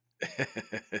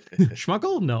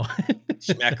 Schmuckle? No.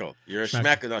 Schmeckel. You're a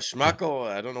schmeckel. No, schmuckle.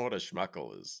 I don't know what a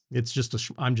schmuckle is. It's just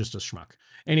I'm just a schmuck.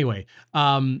 Anyway,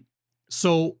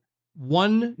 so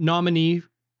one nominee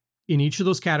in each of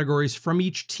those categories from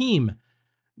each team.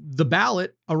 The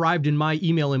ballot arrived in my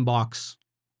email inbox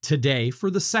today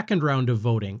for the second round of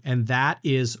voting, and that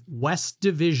is West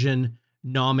Division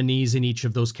nominees in each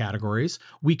of those categories.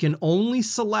 We can only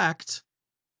select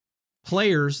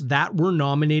players that were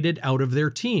nominated out of their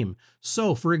team.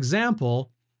 So, for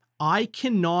example, I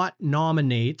cannot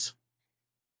nominate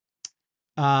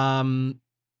Cam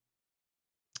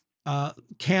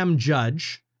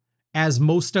Judge as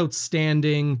most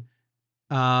outstanding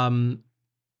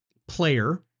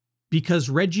player because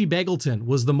Reggie Begelton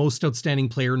was the most outstanding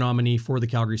player nominee for the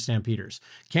Calgary Stampeders.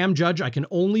 Cam Judge, I can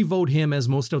only vote him as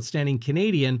most outstanding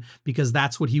Canadian because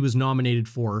that's what he was nominated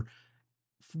for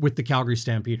with the Calgary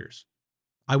Stampeders.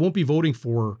 I won't be voting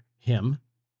for him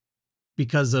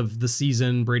because of the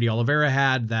season Brady Oliveira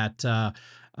had, that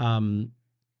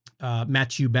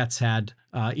Matthew Betts had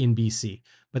in BC.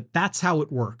 But that's how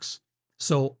it works.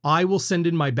 So I will send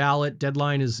in my ballot.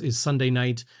 Deadline is Sunday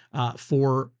night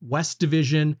for West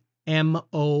Division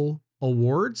MO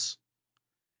Awards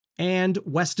and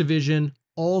West Division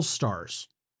All-Stars.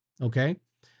 Okay?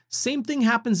 Same thing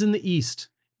happens in the East.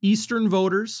 Eastern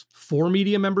voters, 4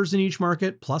 media members in each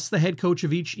market, plus the head coach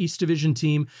of each East Division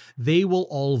team, they will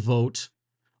all vote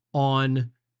on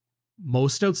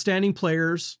most outstanding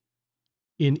players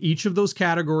in each of those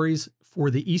categories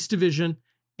for the East Division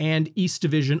and East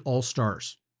Division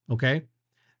All-Stars. Okay?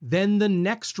 Then the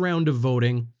next round of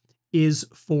voting is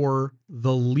for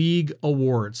the league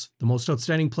awards, the most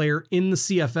outstanding player in the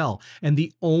CFL. And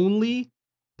the only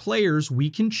players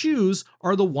we can choose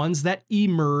are the ones that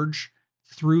emerge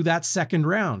through that second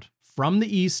round from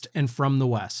the East and from the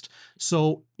West.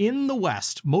 So in the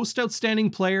West, most outstanding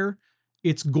player,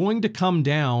 it's going to come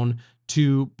down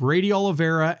to Brady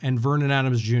Oliveira and Vernon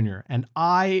Adams Jr. And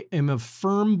I am of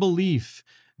firm belief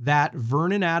that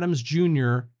Vernon Adams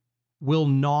Jr. will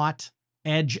not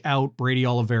edge out Brady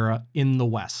Oliveira in the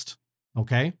West.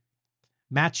 Okay?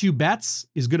 Matthew Betts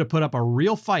is going to put up a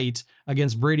real fight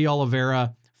against Brady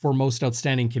Oliveira for most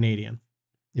outstanding Canadian.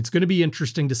 It's going to be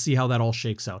interesting to see how that all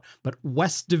shakes out. But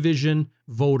West Division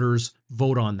voters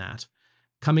vote on that.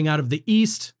 Coming out of the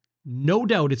East, no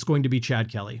doubt it's going to be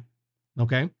Chad Kelly.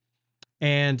 Okay?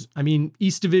 And I mean,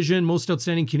 East Division, most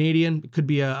outstanding Canadian, it could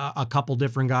be a couple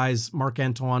different guys.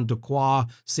 Marc-Antoine Dequoy,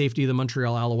 safety of the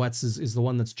Montreal Alouettes, is the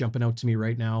one that's jumping out to me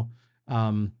right now.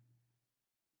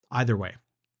 Either way,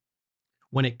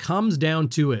 when it comes down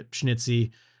to it,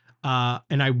 Schnitzy,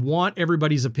 and I want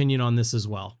everybody's opinion on this as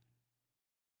well.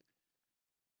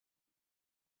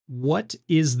 What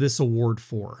is this award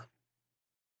for?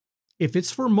 If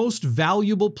it's for most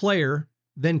valuable player,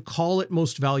 then call it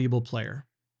most valuable player.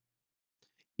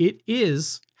 It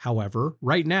is, however,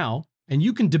 right now, and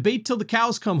you can debate till the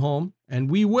cows come home,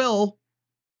 and we will,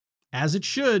 as it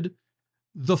should,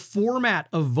 the format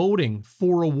of voting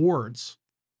for awards.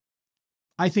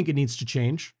 I think it needs to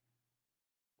change.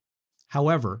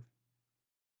 However,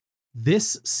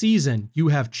 this season, you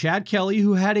have Chad Kelly,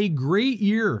 who had a great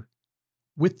year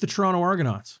with the Toronto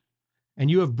Argonauts,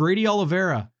 and you have Brady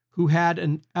Oliveira, who had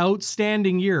an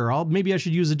outstanding year. Maybe I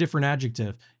should use a different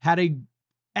adjective. Had a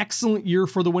excellent year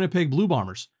for the Winnipeg Blue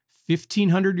Bombers.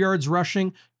 1,500 yards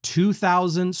rushing,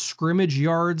 2,000 scrimmage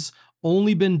yards,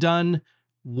 only been done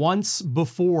once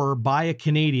before by a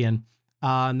Canadian.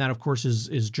 And that, of course,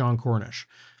 is John Cornish.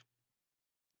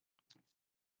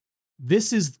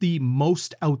 This is the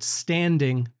most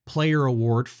outstanding player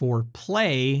award for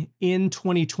play in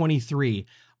 2023.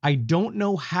 I don't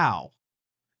know how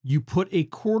you put a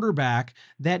quarterback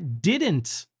that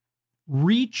didn't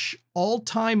reach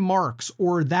all-time marks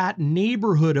or that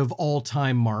neighborhood of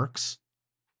all-time marks,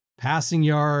 passing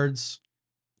yards,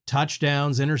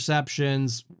 touchdowns,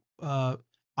 interceptions.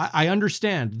 I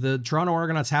understand the Toronto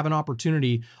Argonauts have an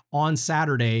opportunity on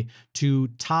Saturday to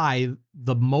tie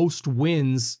the most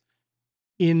wins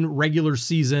in regular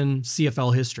season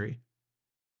CFL history.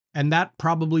 And that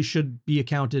probably should be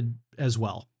accounted as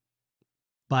well.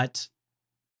 But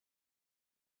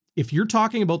if you're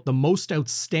talking about the most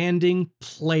outstanding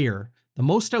player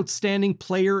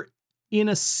in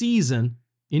a season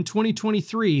in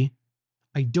 2023,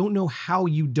 I don't know how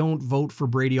you don't vote for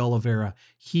Brady Oliveira.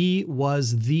 He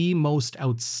was the most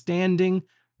outstanding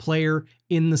player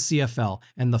in the CFL.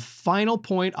 And the final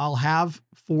point I'll have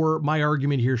for my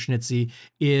argument here, Schnitzy,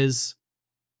 is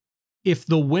if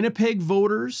the Winnipeg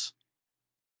voters,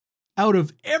 out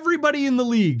of everybody in the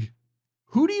league,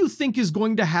 who do you think is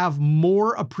going to have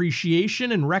more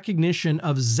appreciation and recognition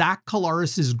of Zach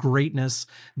Collaros' greatness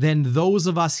than those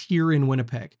of us here in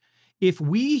Winnipeg? If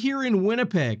we here in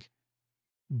Winnipeg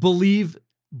believe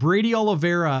Brady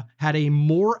Oliveira had a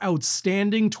more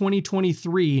outstanding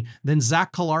 2023 than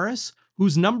Zach Collaros,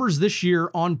 whose numbers this year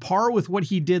on par with what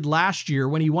he did last year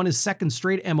when he won his second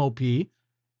straight MOP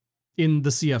in the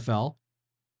CFL,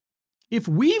 if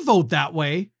we vote that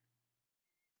way,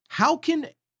 how can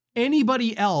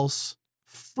anybody else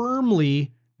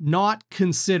firmly not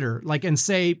consider and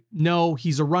say, no,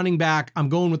 he's a running back, I'm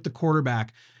going with the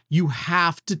quarterback? You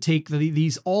have to take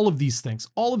all of these things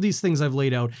I've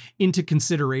laid out into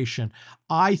consideration.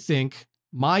 I think,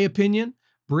 my opinion,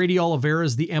 Brady Oliveira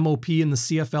is the MOP in the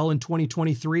CFL in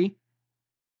 2023.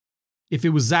 If it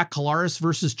was Zach Collaros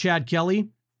versus Chad Kelly,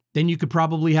 then you could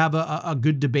probably have a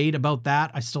good debate about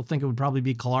that. I still think it would probably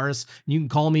be Collaros. You can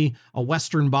call me a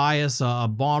Western bias, a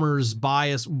Bombers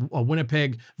bias, a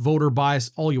Winnipeg voter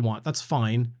bias, all you want. That's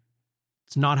fine.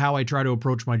 It's not how I try to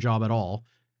approach my job at all.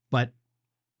 But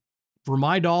For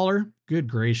my dollar, good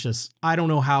gracious. I don't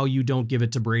know how you don't give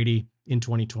it to Brady in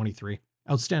 2023.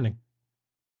 Outstanding.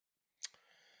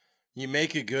 You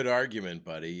make a good argument,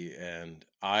 buddy, and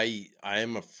I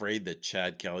am afraid that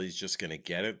Chad Kelly's just going to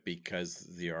get it because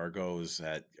the Argos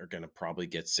are going to probably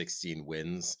get 16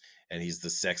 wins, and he's the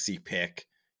sexy pick.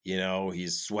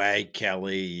 He's swag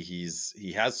Kelly.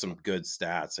 He has some good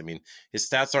stats. I mean, his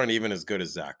stats aren't even as good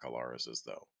as Zach Collaris's,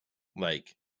 though.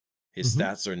 Like, his Mm-hmm.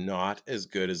 stats are not as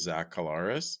good as Zach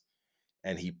Collaris,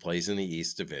 and he plays in the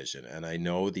East Division. And I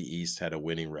know the East had a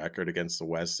winning record against the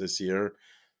West this year,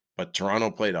 but Toronto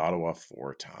played Ottawa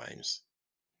 4 times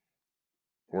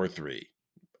or 3.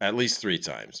 At least 3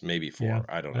 times, maybe Yeah, 4,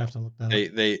 I don't I'd have know. to look that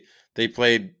up.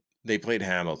 They played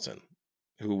Hamilton,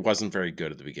 who wasn't very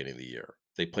good at the beginning of the year.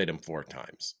 They played him 4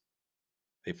 times.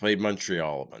 They played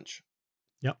Montreal a bunch.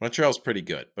 Yep. Montreal's pretty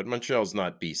good, but Montreal's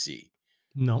not BC,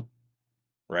 No.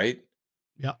 right?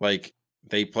 Yep. Like,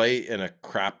 they play in a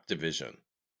crap division.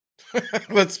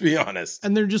 Let's be honest.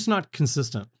 And they're just not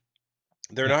consistent.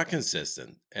 They're not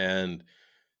consistent. And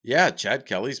yeah, Chad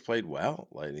Kelly's played well.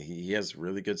 Like, he has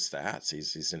really good stats.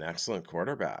 He's an excellent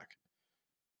quarterback.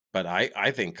 But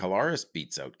I think Collaris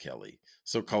beats out Kelly.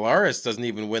 So Collaris doesn't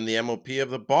even win the MOP of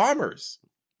the Bombers.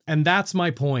 And that's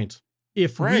my point.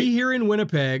 If we Right. here in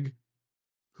Winnipeg,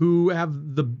 who have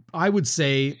I would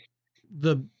say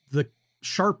the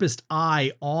sharpest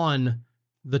eye on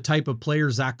the type of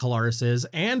player Zach Collaris is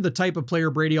and the type of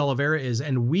player Brady Oliveira is,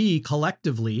 and we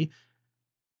collectively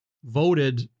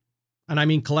voted, and I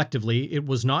mean collectively, it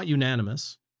was not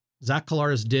unanimous. Zach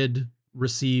Collaris did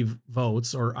receive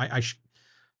votes, or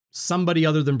somebody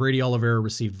other than Brady Oliveira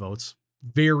received votes.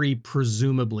 Very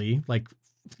presumably, like,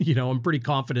 I'm pretty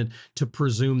confident to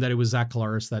presume that it was Zach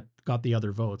Collaris that got the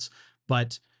other votes.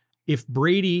 But if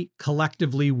Brady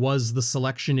collectively was the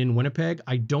selection in Winnipeg,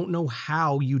 I don't know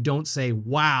how you don't say,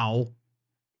 wow,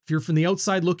 if you're from the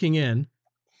outside looking in,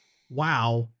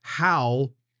 wow,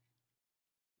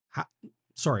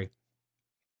 sorry.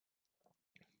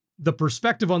 The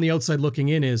perspective on the outside looking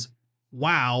in is,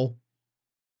 wow,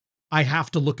 I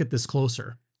have to look at this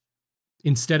closer.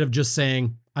 Instead of just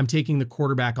saying, I'm taking the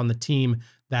quarterback on the team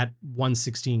that won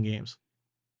 16 games.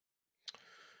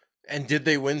 And did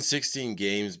they win 16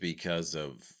 games because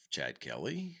of Chad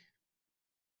Kelly?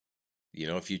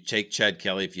 If you take Chad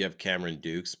Kelly, if you have Cameron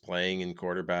Dukes playing in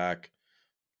quarterback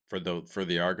for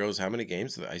the Argos, how many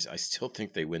games? I still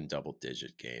think they win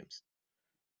double-digit games.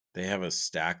 They have a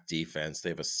stacked defense. They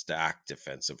have a stacked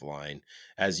defensive line.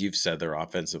 As you've said, their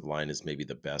offensive line is maybe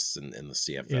the best in the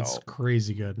CFL. It's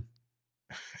crazy good.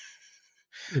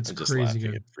 It's I'm just crazy laughing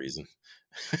good. at Friesen.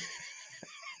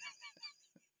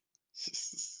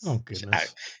 Oh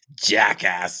goodness.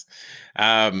 Jackass.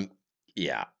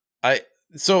 Yeah. I'm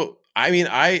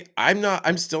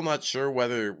still not sure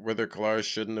whether Collaros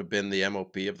shouldn't have been the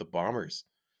MOP of the Bombers.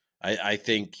 I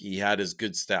think he had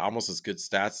almost as good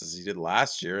stats as he did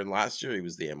last year, and last year he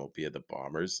was the MOP of the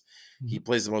Bombers. He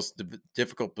plays the most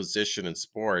difficult position in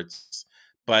sports,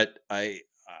 but I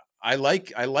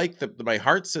like my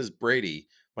heart says Brady,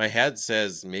 my head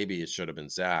says maybe it should have been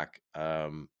Zach.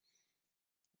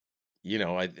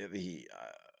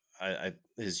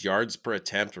 His yards per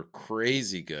attempt were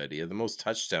crazy good. He had the most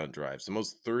touchdown drives, the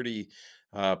most 30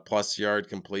 plus yard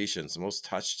completions, the most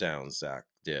touchdowns Zach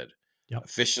did. Yep.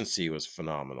 Efficiency was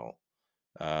phenomenal.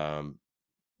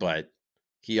 But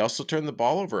he also turned the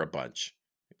ball over a bunch.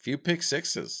 A few pick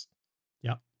sixes.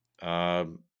 Yep.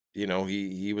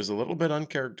 He was a little bit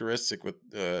uncharacteristic with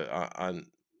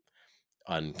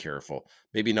uncareful.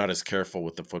 Maybe not as careful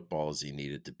with the football as he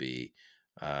needed to be.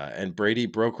 And Brady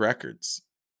broke records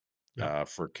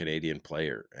for Canadian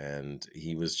player, and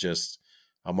he was just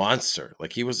a monster.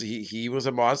 Like he was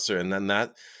a monster. And then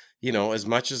that, as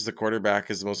much as the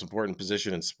quarterback is the most important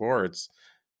position in sports,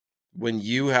 when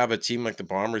you have a team like the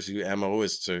Bombers who MO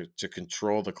is to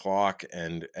control the clock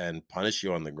and punish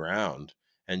you on the ground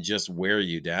and just wear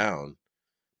you down,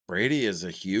 Brady is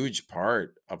a huge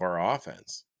part of our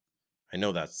offense. I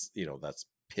know that's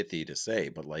pithy to say,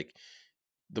 but like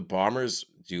the Bombers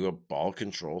do a ball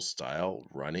control style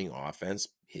running offense,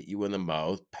 hit you in the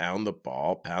mouth, pound the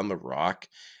ball, pound the rock,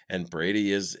 and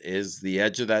Brady is the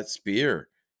edge of that spear,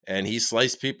 and he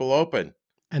sliced people open.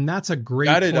 And that's a great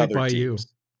Gutted point other by you. teams.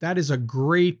 That is a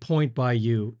great point by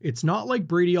you. It's not like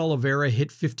Brady Oliveira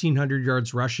hit 1,500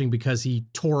 yards rushing because he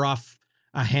tore off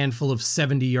a handful of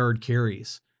 70-yard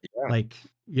carries. Yeah. Like,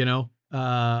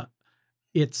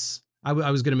 it's, I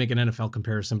was going to make an NFL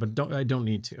comparison, but I don't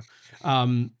need to.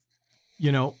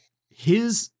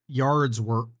 His yards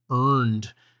were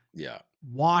earned. Yeah.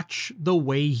 watch the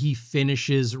way he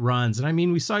finishes runs. And I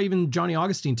mean, we saw even Johnny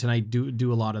Augustine tonight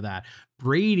do a lot of that.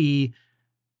 Brady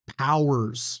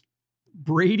powers.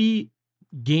 Brady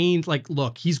gained, like,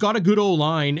 look, he's got a good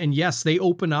O-line, and yes, they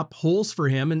open up holes for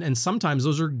him, and sometimes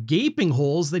those are gaping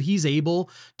holes that he's able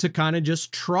to kind of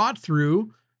just trot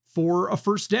through for a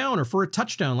first down or for a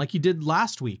touchdown, like he did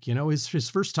last week. You know, his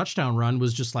first touchdown run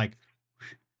was just like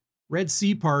Red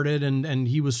Sea parted, and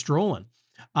he was strolling.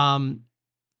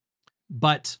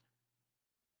 But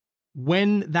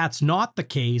when that's not the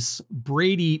case,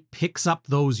 Brady picks up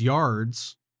those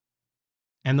yards,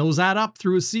 and those add up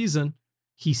through a season.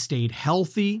 He stayed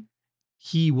healthy.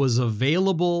 He was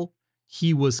available.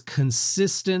 He was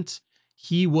consistent.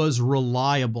 He was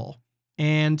reliable.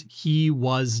 And he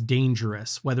was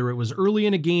dangerous. Whether it was early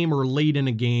in a game or late in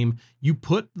a game, you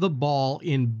put the ball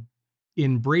in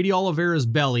Brady Oliveira's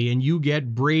belly and you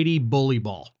get Brady bully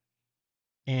ball.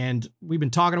 And we've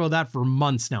been talking about that for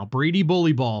months now. Brady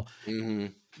bully ball.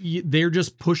 They're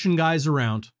just pushing guys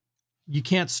around. You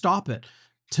can't stop it.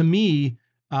 To me,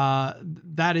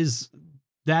 that is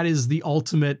the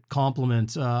ultimate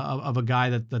compliment of a guy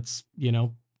that's, you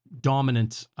know,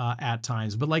 dominant at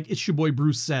times. But like it's your boy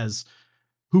Bruce says,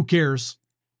 who cares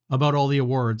about all the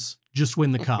awards? Just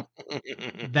win the cup.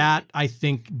 That I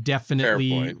think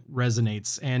definitely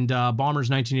resonates. And Bombers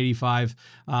 1985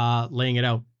 laying it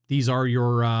out. These are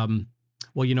your,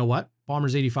 well, you know what?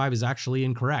 Bombers 85 is actually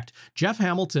incorrect. Jeff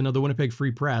Hamilton of the Winnipeg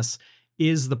Free Press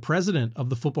is the president of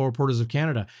the Football Reporters of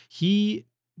Canada. He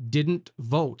didn't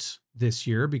vote this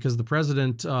year because the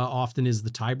president often is the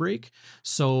tiebreak.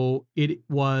 So it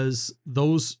was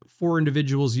those four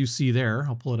individuals you see there.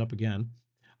 I'll pull it up again.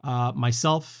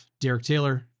 Myself, Derek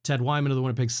Taylor, Ted Wyman of the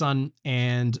Winnipeg Sun,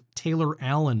 and Taylor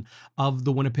Allen of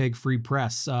the Winnipeg Free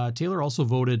Press. Taylor also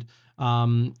voted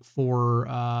for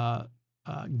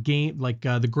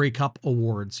the Grey Cup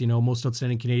awards, you know, most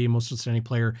outstanding Canadian, most outstanding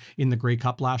player in the Grey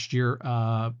Cup last year.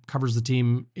 Covers the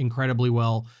team incredibly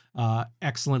well.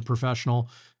 Excellent professional,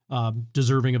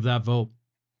 deserving of that vote.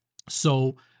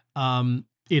 So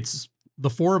it's the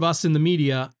four of us in the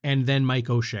media and then Mike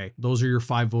O'Shea. Those are your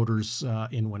five voters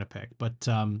in Winnipeg. But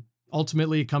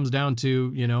ultimately it comes down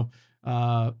to, you know,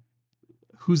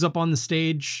 who's up on the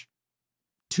stage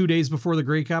 2 days before the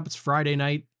Grey Cup. It's Friday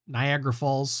night, Niagara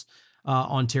Falls,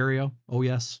 Ontario. Oh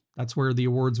yes, that's where the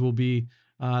awards will be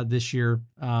this year.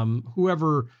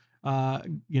 Whoever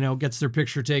you know, gets their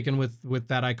picture taken with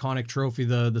that iconic trophy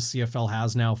the CFL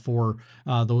has now for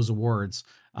those awards.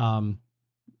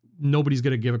 Nobody's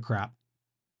going to give a crap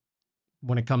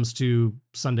when it comes to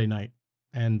Sunday night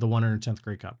and the 110th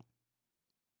Grey Cup.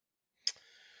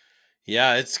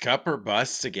 Yeah, it's cup or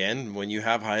bust again. When you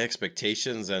have high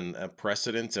expectations and a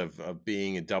precedent of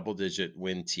being a double-digit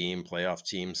win team, playoff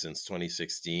team since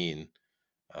 2016,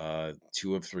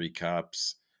 2 of 3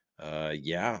 cups.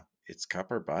 Yeah, it's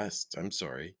cup or bust. I'm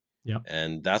sorry. Yeah.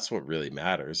 And that's what really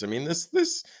matters. I mean,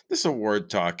 this award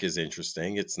talk is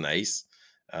interesting. It's nice.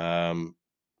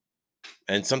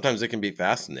 And sometimes it can be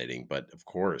fascinating, but of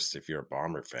course, if you're a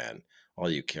Bomber fan, all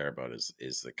you care about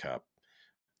is the cup.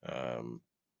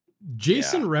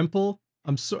 Jason Rempel,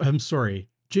 I'm sorry.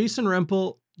 Jason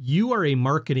Rempel, you are a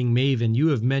marketing maven. You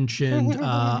have mentioned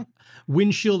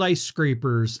windshield ice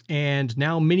scrapers and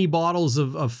now mini bottles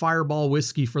of Fireball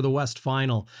whiskey for the West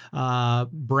Final,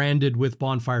 branded with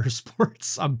Bonfire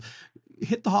Sports.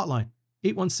 Hit the hotline,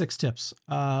 816 tips.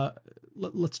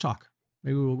 Let's talk.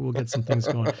 Maybe we'll get some things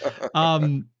going.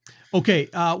 Okay,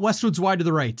 Westwood's wide to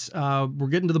the right. We're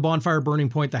getting to the bonfire burning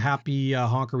point. The happy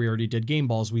honker we already did. Game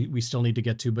balls we still need to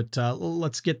get to, but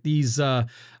let's get these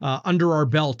under our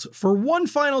belt for one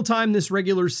final time this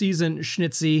regular season,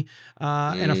 Schnitzy,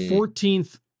 and a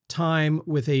 14th time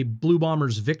with a Blue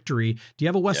Bombers victory. Do you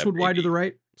have a Westwood wide to the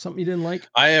right? Something you didn't like?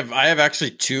 I have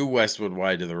actually 2 Westwood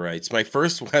wide to the rights. My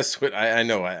first Westwood, I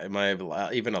know I might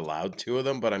have even allowed 2 of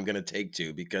them, but I'm going to take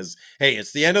 2 because, hey,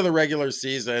 it's the end of the regular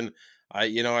season.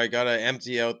 I got to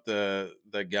empty out the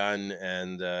gun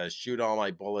and shoot all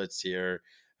my bullets here.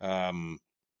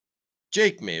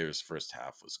 Jake Mayer's first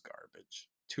half was garbage.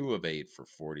 2 of 8 for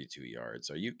 42 yards.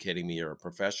 Are you kidding me? You're a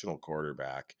professional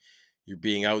quarterback. You're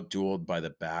being outdueled by the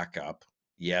backup.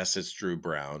 Yes, it's Drew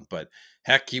Brown, but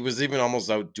heck, he was even almost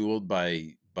outdueled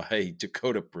by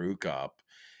Dakota Brewcop.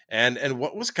 And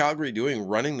what was Calgary doing?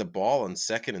 Running the ball on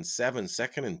 2nd and 7,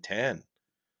 2nd and 10.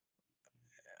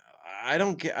 I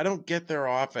don't get their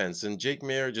offense. And Jake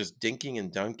Mayer just dinking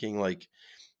and dunking. Like,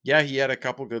 yeah, he had a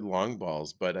couple good long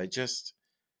balls, but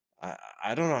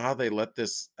I don't know how they let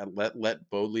this let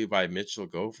Bo Levi Mitchell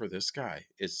go for this guy.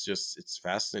 It's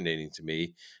fascinating to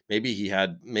me. Maybe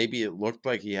it looked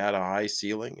like he had a high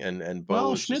ceiling and Bo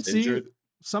Well, was just Schnitzy, injured.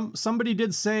 somebody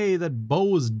did say that Bo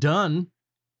was done.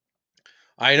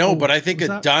 I know, but Oh, I think was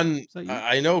a that done was that you?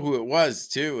 I know who it was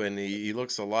too, and he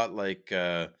looks a lot like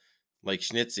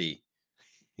Schnitzy.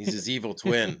 He's his evil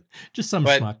twin. Just some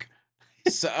But schmuck.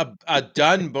 a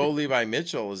done Bo Levi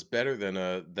Mitchell is better than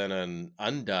an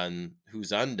undone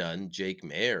who's undone Jake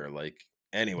Mayer. Like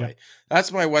Yeah. anyway,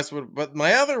 that's my Westwood. But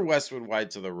my other Westwood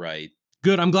wide to the right,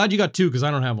 Good. I'm glad you got two because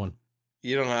I don't have one.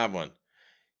 you don't have one.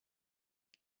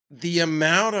 The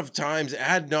amount of times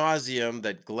ad nauseum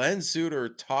that Glenn Suter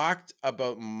talked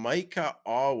about Micah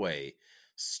Alway.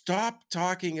 Stop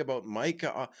talking about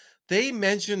Micah. They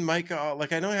mentioned Micah.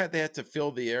 Like I know they had to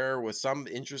fill the air with some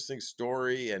interesting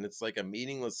story, and it's like a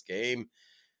meaningless game.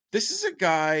 This is a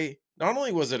guy. Not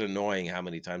only was it annoying how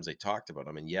many times they talked about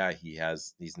him, and yeah,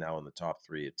 he's now in the top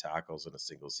 3 of tackles in a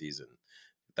single season.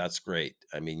 That's great.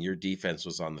 I mean, your defense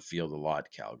was on the field a lot,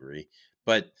 Calgary.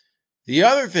 But the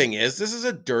other thing is, this is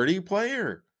a dirty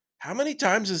player. How many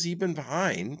times has he been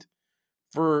behind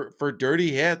for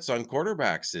dirty hits on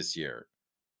quarterbacks this year?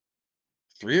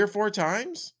 3 or 4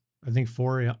 times? I think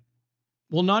four. Yeah.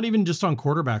 Well, not even just on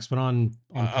quarterbacks, but on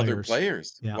Other players.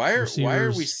 players. Yeah, Why are we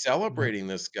receivers. Yep. celebrating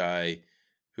this guy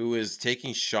who is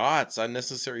taking shots,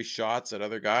 unnecessary shots at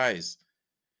other guys?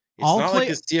 It's I'll not like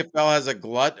play. the CFL has a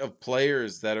glut of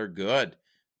players that are good.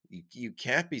 You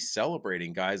can't be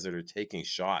celebrating guys that are taking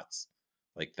shots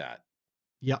like that.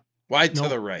 Yeah. Wide to No,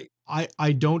 the right.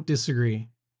 I don't disagree.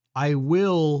 I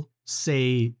will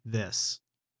say this.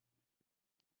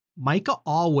 Micah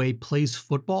Alway plays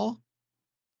football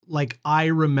like I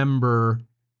remember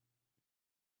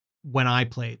when I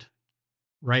played,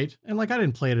 right? And like I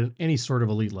didn't play at any sort of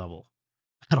elite level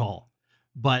at all.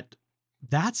 But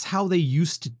that's how they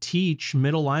used to teach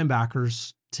middle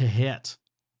linebackers to hit.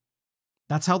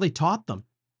 That's how they taught them.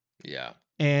 Yeah.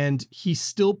 And he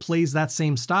still plays that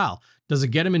same style. Does it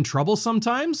get him in trouble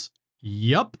sometimes?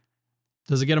 Yep.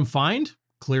 Does it get him fined?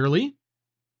 Clearly.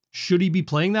 Should he be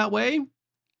playing that way?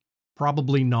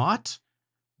 Probably not.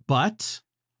 But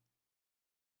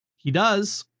he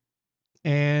does.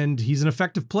 And he's an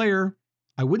effective player.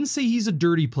 I wouldn't say he's a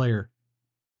dirty player.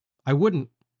 I wouldn't.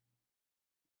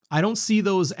 I don't see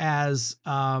those as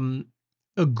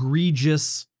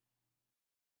egregious,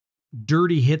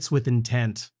 dirty hits with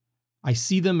intent. I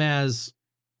see them as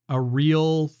a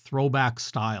real throwback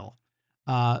style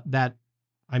that,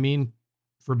 I mean,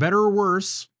 for better or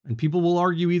worse, and people will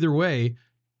argue either way,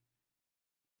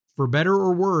 for better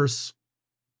or worse,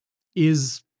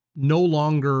 is no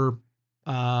longer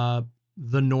the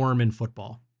norm in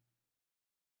football.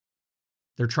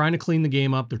 They're trying to clean the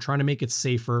game up. They're trying to make it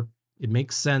safer. It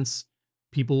makes sense.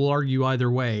 People will argue either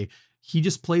way. He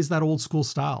just plays that old school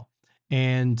style.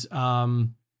 And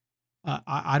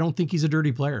I don't think he's a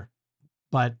dirty player,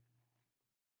 but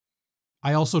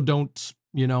I also don't,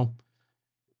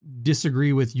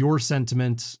 disagree with your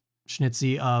sentiment,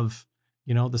 Schnitzy, of,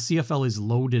 the CFL is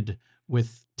loaded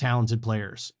with talented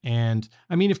players. And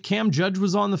I mean, if Cam Judge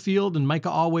was on the field and Micah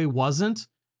Alway wasn't,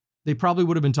 they probably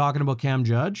would have been talking about Cam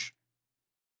Judge.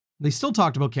 They still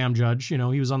talked about Cam Judge. He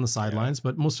was on the Yeah. sidelines,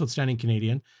 but most outstanding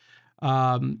Canadian.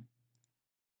 Um,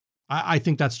 I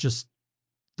think that's just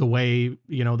the way,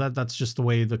 that's just the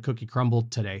way the cookie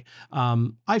crumbled today.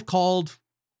 I've called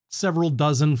several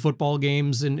dozen football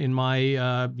games in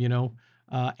my,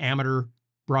 amateur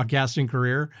broadcasting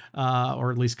career,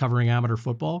 or at least covering amateur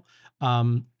football.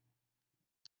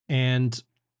 And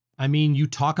I mean, you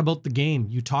talk about the game,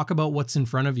 you talk about what's in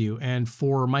front of you. And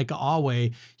for Micah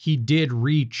Alway, he did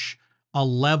reach a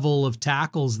level of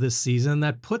tackles this season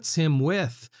that puts him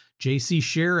with JC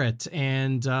Sherritt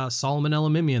and Solomon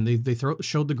Elamimian. They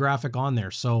showed the graphic on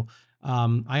there. So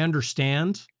I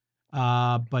understand,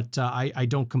 but I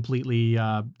don't completely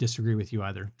disagree with you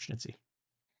either, Schnitzy.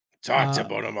 Talked Uh,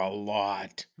 about him a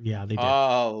lot. yeah, they did.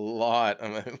 A lot.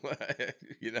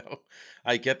 You know,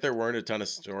 I get there weren't a ton of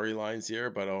storylines here,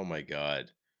 but oh my god.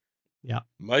 Yeah.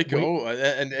 Mike, Wait.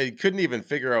 and couldn't even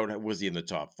figure out, was he in the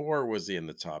top 4? Was he in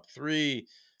the top 3?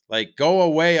 Like, go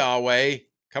away, Alway.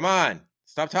 Come on.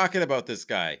 Stop talking about this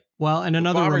guy. Well, and The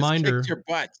another Bombers kicked reminder. your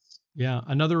butts. Yeah,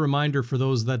 another reminder for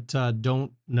those that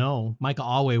don't know, Micah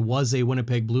Alway was a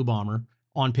Winnipeg Blue Bomber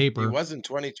on He paper was in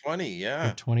 2020, for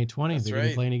yeah. 2020, but That's he didn't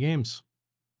right. play any games.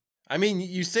 I mean,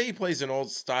 you say he plays an old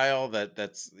style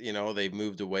they've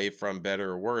moved away from, better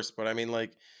or worse, but I mean,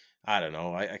 like, I don't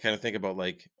know. I kind of think about,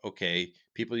 like, okay,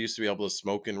 people used to be able to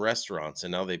smoke in restaurants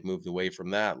and now they've moved away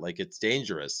from that. Like, it's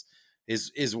dangerous.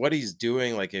 Is what he's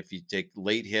doing, like, if you take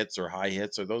late hits or high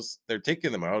hits, or those they're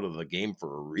taking them out of the game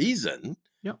for a reason,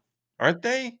 Yep. aren't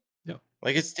they? Yep.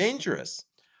 Like, it's dangerous.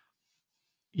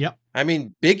 Yep. I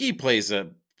mean, Biggie plays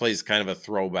kind of a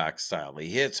throwback style. He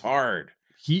hits hard,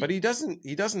 but He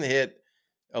he doesn't hit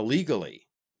illegally.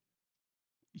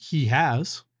 he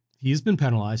has. He's been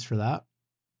penalized for that.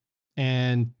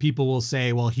 And people will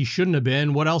say, well, he shouldn't have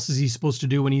been. What else is he supposed to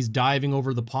do when he's diving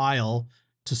over the pile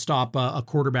to stop a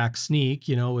quarterback sneak?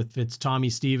 You know, if it's Tommy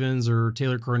Stevens or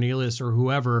Taylor Cornelius or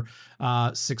whoever,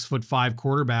 6'5"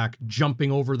 quarterback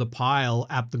jumping over the pile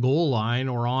at the goal line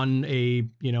or on a,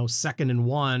 2nd and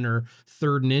 1 or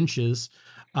 3rd and inches.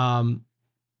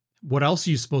 What else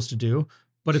are you supposed to do?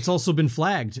 But it's also been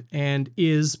flagged and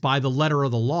is, by the letter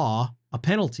of the law, a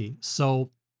penalty. So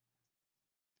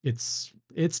it's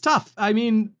tough. I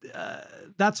mean,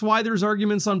 that's why there's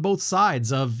arguments on both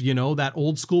sides of, that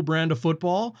old school brand of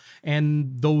football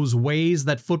and those ways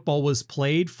that football was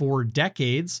played for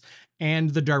decades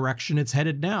and the direction it's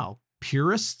headed now.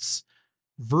 Purists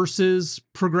versus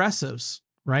progressives,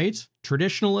 right?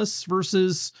 Traditionalists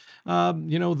versus,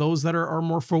 those that are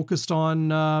more focused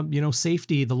on,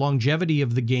 safety, the longevity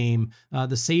of the game,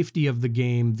 the safety of the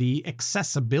game, the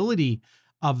accessibility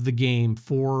of the game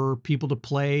for people to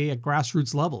play at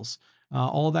grassroots levels.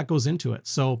 All of that goes into it.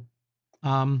 So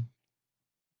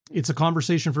it's a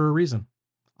conversation for a reason.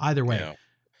 Either way, Yeah.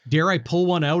 dare I pull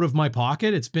one out of my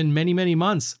pocket? It's been many, many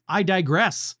months. I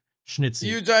digress, Schnitzy.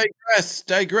 You digress.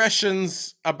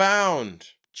 Digressions abound.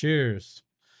 Cheers.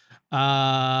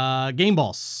 Game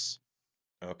balls.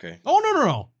 Okay. Oh,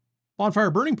 no.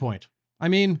 Bonfire Burning Point. I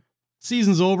mean,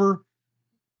 season's over.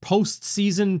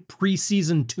 Post-season,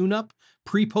 pre-season tune-up,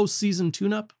 pre-postseason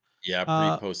tune-up. Yeah,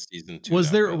 pre-postseason Was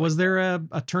tune-up. there I was like that. there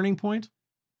a turning point?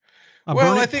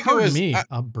 Well, I think it Pardon was me,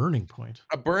 a burning point.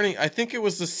 a burning. I think it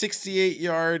was the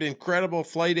 68-yard incredible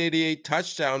flight 88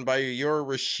 touchdown by your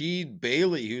Rashid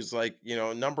Bailey, who's like,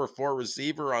 number 4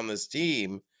 receiver on this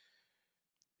team.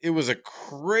 It was a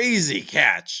crazy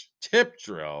catch. Tip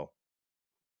drill.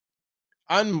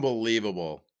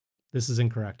 Unbelievable. This is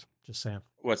incorrect. Just saying.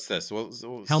 What's this? Well,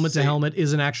 Helmet to say helmet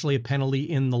isn't actually a penalty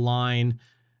in the line.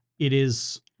 It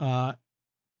is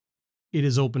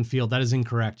open field. That is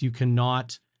incorrect. You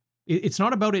cannot. It's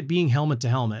not about it being helmet to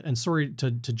helmet. And sorry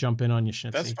to jump in on you,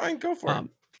 Schnitzy. that's fine. Go for it.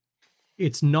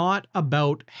 It's not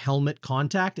about helmet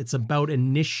contact. It's about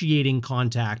initiating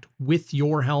contact with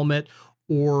your helmet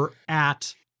or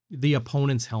at the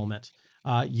opponent's helmet.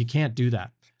 You can't do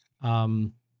that. Yeah.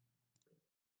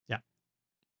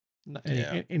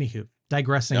 Yeah. Anywho,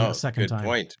 digressing a second good time.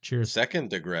 point. Cheers. Second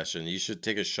digression. You should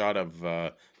take a shot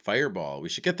of Fireball. We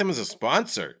should get them as a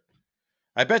sponsor.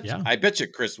 I bet you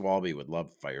Chris Walby would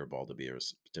love Fireball to be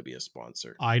a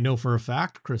sponsor. I know for a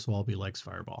fact Chris Walby likes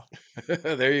Fireball.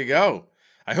 There you go.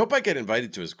 I hope I get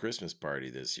invited to his Christmas party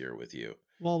this year with you.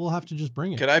 Well, we'll have to just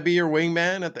bring it. Could I be your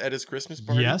wingman at his Christmas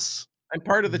party? Yes. I'm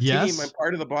part of the team. I'm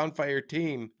part of the Bonfire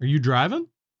team. Are you driving?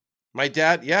 My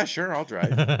dad, yeah, sure, I'll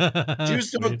drive.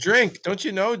 Jews don't drink. Don't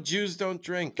you know Jews don't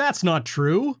drink? That's not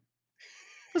true.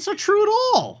 That's not true at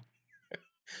all.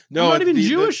 No, I'm not even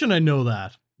Jewish, and I know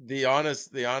that. The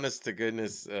honest to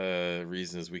goodness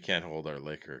reason is we can't hold our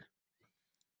liquor.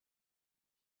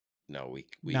 No, we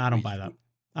I don't buy that.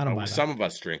 I don't buy that. Some of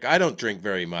us drink. I don't drink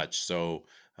very much, so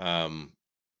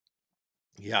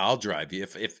yeah, I'll drive you.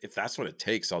 If that's what it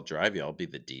takes, I'll drive you. I'll be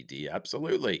the DD.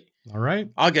 Absolutely. All right.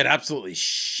 I'll get absolutely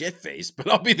shit-faced, but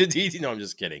I'll be the DD. No, I'm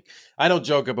just kidding. I don't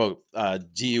joke about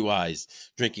DUIs,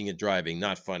 drinking and driving.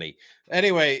 Not funny.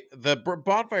 Anyway, the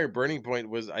Bonfire Burning Point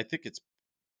was, I think it's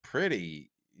pretty,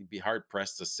 you'd be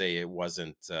hard-pressed to say it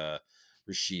wasn't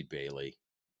Rashid Bailey.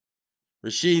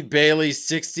 Rashid Bailey,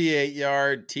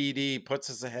 68-yard TD, puts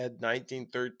us ahead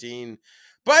 19-13.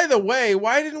 By the way,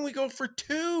 why didn't we go for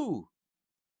 2?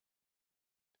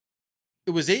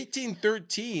 It was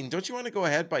 18-13. Don't you want to go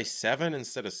ahead by 7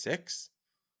 instead of 6?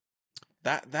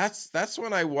 That's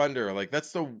when I wonder. Like,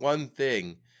 that's the one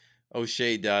thing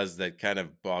O'Shea does that kind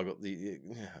of boggles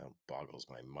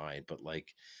my mind. But I'm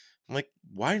like,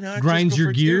 why not? Grinds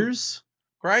your gears?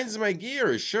 Grinds my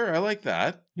gears. Sure, I like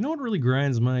that. You know what really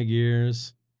grinds my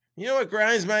gears? You know what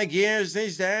grinds my gears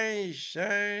these days?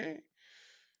 Anyway.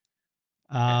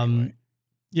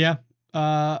 Yeah.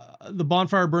 The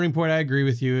Bonfire Burning Point, I agree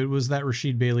with you. It was that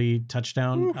Rashid Bailey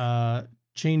touchdown.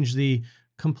 Changed the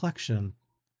complexion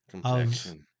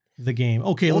of the game.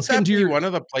 Okay, let's get into one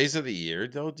of the plays of the year,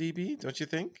 though, DB. Don't you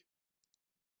think?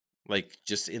 Like,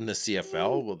 just in the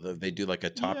CFL, will they do like a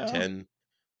top 10?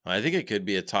 I think it could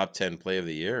be a top 10 play of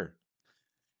the year.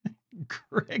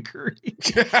 Gregory.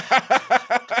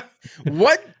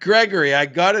 What, Gregory? I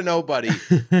gotta know, buddy.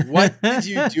 What did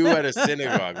you do at a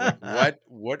synagogue? Like,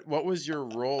 what was your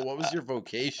role? What was your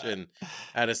vocation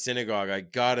at a synagogue? I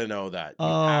gotta know that. You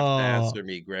have to Oh, answer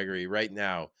me, Gregory, right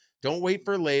now. Don't wait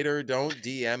for later. Don't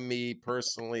DM me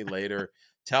personally later.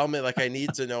 Tell me, like, I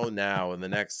need to know now in the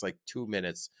next like 2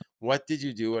 minutes. What did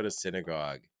you do at a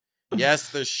synagogue? Yes,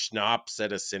 there's schnapps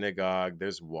at a synagogue.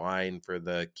 There's wine for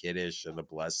the kiddush and the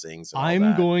blessings and all I'm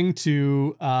that. going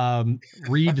to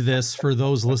read this for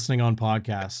those listening on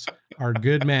podcast. Our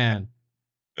good man,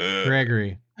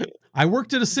 Gregory. I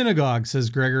worked at a synagogue, says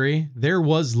Gregory. There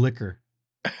was liquor.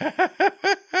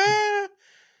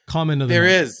 Comment of the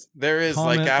night. There is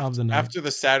like Comment of the night. after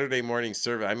the Saturday morning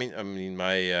service. I mean,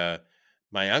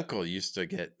 my uncle used to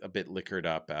get a bit liquored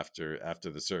up after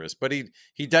the service, but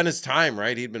he'd done his time,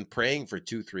 right? He'd been praying for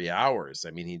 2-3 hours.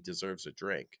 I mean, he deserves a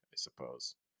drink, I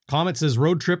suppose. Comment says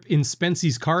road trip in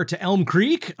Spency's car to Elm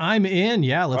Creek. I'm in.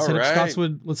 Yeah, let's All hit up right,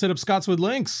 Scotswood. Let's hit up Scotswood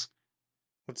Links.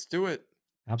 let's do it.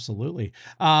 Absolutely.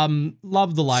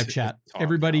 Love the live chat. Tom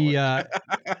Everybody, Selleck.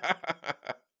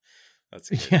 That's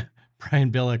good. yeah,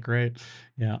 Brian Billick, right?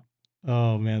 Yeah.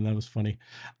 Oh man, that was funny.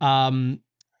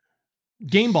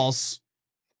 Game balls.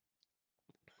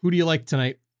 Who do you like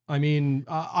tonight? I mean,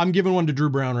 I'm giving one to Drew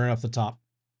Brown right off the top.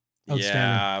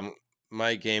 Outstanding. Yeah,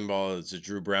 my game ball is a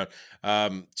Drew Brown.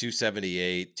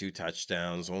 278, 2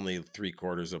 touchdowns, only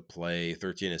 3/4 of play,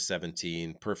 13 of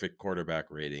 17, perfect quarterback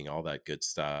rating, all that good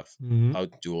stuff. Mhm.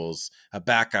 Outduels, a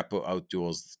backup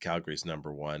outduels Calgary's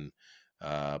number one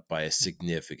by a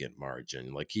significant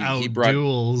margin. Like he brought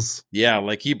Outduels. yeah,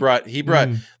 like he brought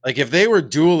Mm. like if they were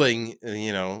dueling,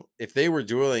 if they were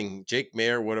dueling, Jake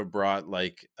Mayer would have brought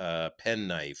like a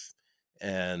penknife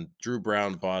and Drew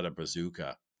Brown bought a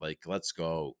bazooka. Like, let's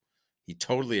go. He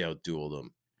totally outdueled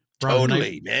him. Brought a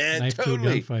Totally, man. knife to a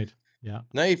Totally. gunfight. Yeah.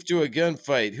 Knife to a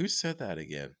gunfight. Who said that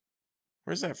again?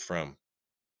 Where's that from?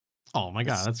 Oh my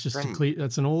god, It's that's just from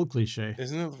that's an old cliche.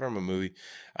 Isn't it from a movie?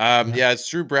 Yeah. Yeah, it's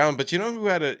Drew Brown. But you know who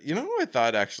I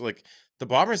thought actually like the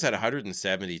Bombers had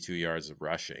 172 yards of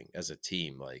rushing as a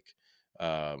team, like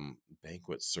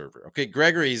banquet server. Okay,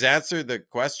 Gregory, he's answered the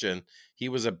question. He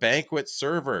was a banquet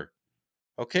server.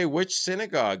 Okay, which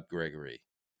synagogue, Gregory?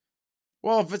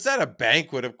 Well, if it's at a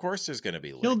banquet, of course there's gonna be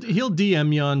He'll liquor.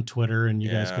 DM you on Twitter and you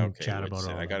guys Yeah, can okay, chat which about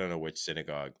all I that. gotta know which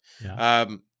synagogue. Yeah.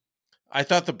 Um, I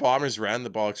thought the Bombers ran the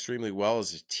ball extremely well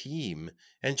as a team,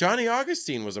 and Johnny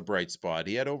Augustine was a bright spot.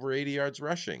 He had over 80 yards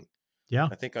rushing, Yeah.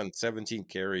 I think on 17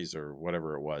 carries or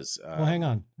whatever it was. Well, hang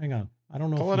on. Hang on. I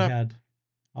don't know if Pull it he up. had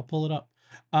I'll pull it up.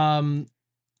 Um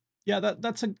yeah,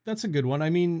 that's a good one. I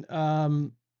mean,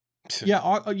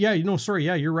 sorry.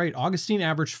 Yeah, you're right. Augustine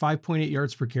averaged 5.8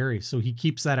 yards per carry. So he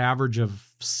keeps that average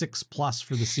of 6+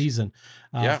 for the season.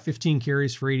 Yeah, 15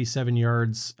 carries for 87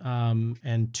 yards,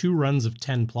 and 2 runs of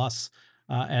 10 plus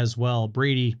as well.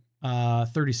 Brady,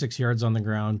 36 yards on the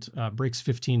ground, breaks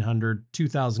 1,500,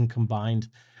 2,000 combined.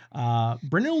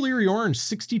 Brendan O'Leary Orange,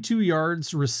 62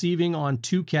 yards receiving on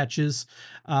 2 catches.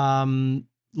 A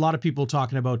lot of people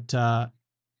talking about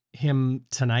him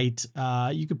tonight.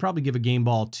 You could probably give a game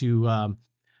ball to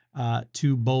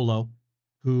Bolo,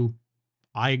 who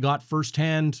I got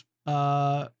firsthand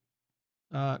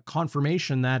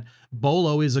confirmation that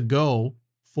Bolo is a go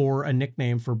for a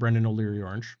nickname for Brendan O'Leary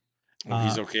Orange. well,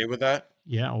 he's okay with that.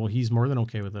 Yeah, well, he's more than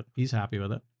okay with it. He's happy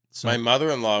with it. My So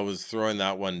mother-in-law was throwing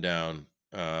that one down.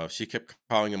 She kept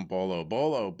calling him Bolo,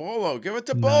 Bolo, Bolo. Give it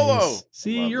to nice. Bolo. I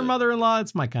See, loved your it. mother-in-law,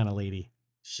 it's my kind of lady.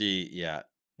 Yeah,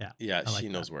 Yeah, yeah. I She like that.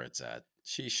 knows where it's at.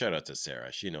 Shout out to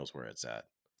Sarah. She knows where it's at.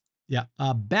 Yeah.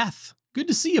 Beth, good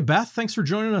to see you, Beth. Thanks for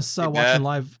joining us Hey, watching Beth.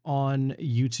 live on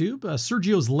YouTube.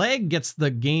 Sergio's leg gets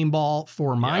the game ball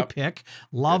for my Yep. pick. Good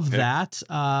Love pick. that.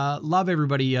 Love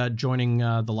everybody joining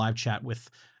the live chat with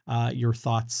your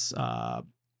thoughts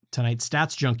tonight.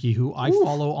 Stats Junkie, who I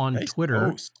follow on Nice Twitter.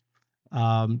 post.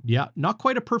 Yeah, not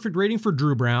quite a perfect rating for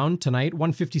Drew Brown tonight,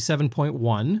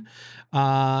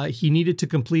 157.1. He needed to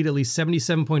complete at least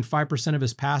 77.5% of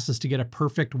his passes to get a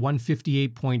perfect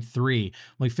 158.3.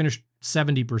 Well, he finished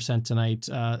 70% tonight.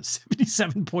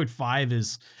 77.5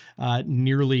 is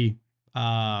nearly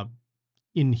unhuman.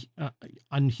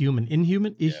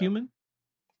 Inhuman? Yeah. Inhuman?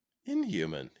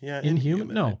 Inhuman. Yeah, Inhuman?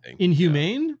 inhuman, I No. think.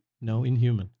 Inhumane? No,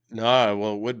 inhuman. No,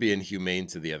 well, it would be inhumane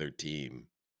to the other team.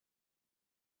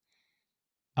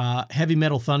 Heavy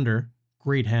Metal Thunder,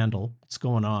 great handle. What's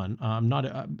going on? I'm not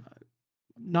a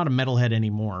metalhead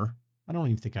anymore. I don't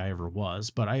even think I ever was,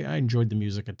 but I enjoyed the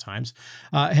music at times.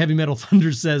 Heavy Metal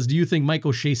Thunder says, do you think Mike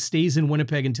O'Shea stays in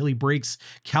Winnipeg until he breaks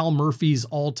Cal Murphy's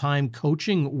all-time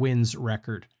coaching wins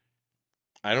record?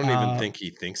 I don't even think he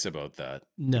thinks about that, to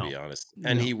No, be honest.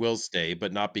 And no. he will stay,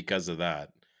 but not because of that.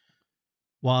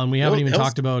 Well, and we haven't even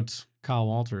talked about Kyle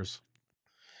Walters.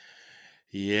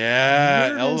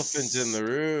 Yeah, elephant in the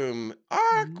room.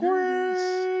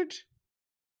 Awkward.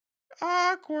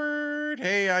 Awkward.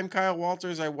 Hey, I'm Kyle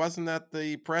Walters. I wasn't at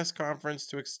the press conference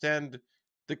to extend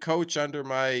the coach under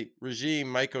my regime,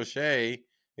 Mike O'Shea.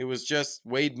 It was just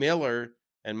Wade Miller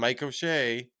and Mike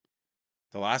O'Shea.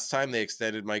 The last time they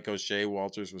extended Mike O'Shea,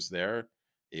 Walters was there.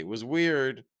 It was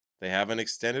weird. They haven't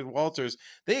extended Walters.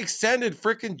 They extended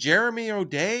frickin' Jeremy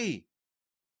O'Day.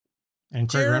 And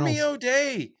Craig Reynolds.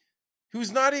 O'Day,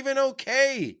 who's not even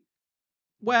okay.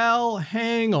 Well,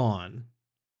 hang on.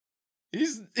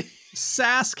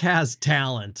 Sask has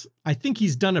talent. I think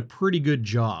he's done a pretty good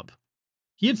job.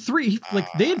 He had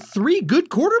they had 3 good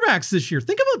quarterbacks this year.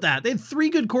 Think about that. They had 3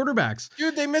 good quarterbacks.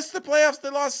 Dude, they missed the playoffs.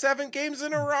 They lost 7 games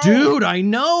in a row. Dude, I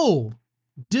know.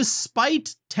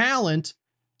 Despite talent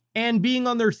and being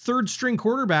on their 3rd string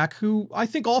quarterback, who I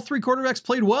think all 3 quarterbacks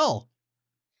played well.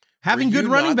 Having good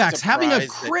running backs, having a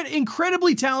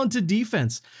incredibly talented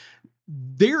defense.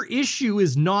 Their issue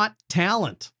is not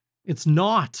talent. It's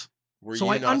not. So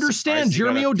I understand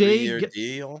Jeremy O'Day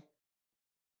deal.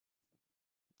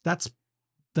 That's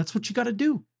what you got to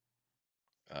do.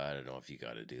 I don't know if you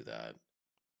got to do that.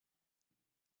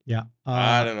 Yeah.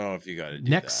 I don't know if you got to do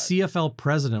next that. CFL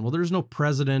president. Well, there's no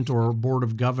president or board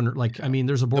of governor. I mean,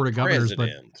 there's a board of governors, but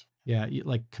yeah,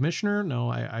 like commissioner. No,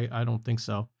 I don't think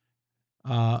so.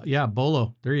 Yeah.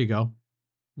 Bolo. There you go.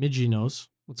 Midgie knows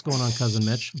what's going on. Cousin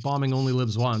Mitch. Bombing only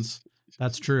lives once.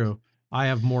 That's true. I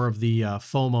have more of the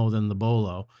FOMO than the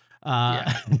Bolo.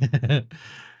 Yeah.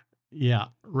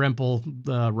 Rempel,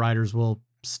 the Riders will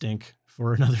stink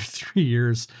for another 3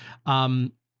 years.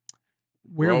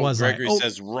 Where was Gregory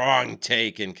says wrong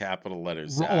take in capital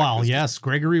letters. Zach. Well, yes,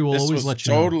 Gregory will always let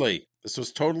you know. This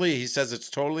was totally, he says it's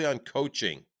totally on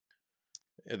coaching.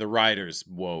 The Riders'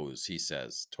 woes, he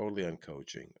says. Totally on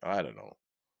coaching. I don't know.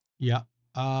 Yeah.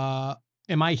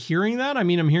 Am I hearing that? I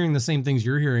mean, I'm hearing the same things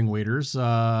you're hearing, waiters.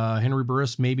 Henry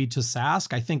Burris maybe to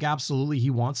Sask. I think absolutely he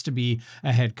wants to be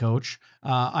a head coach.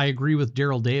 I agree with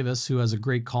Daryl Davis, who has a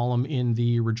great column in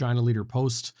the Regina Leader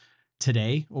Post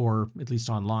today, or at least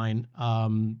online,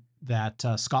 that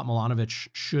Scott Milanovich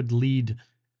should lead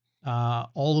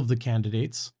all of the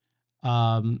candidates.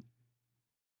 Yeah,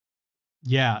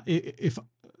 if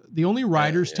the only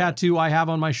Riders tattoo I have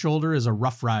on my shoulder is a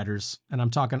Rough Riders, and I'm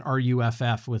talking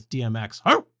RUFF with DMX.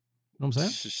 Oh, you know what I'm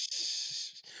saying?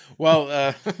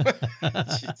 Well,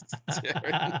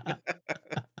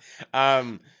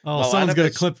 someone's gonna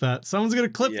clip that. Someone's gonna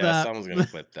clip that. Someone's gonna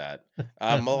clip that.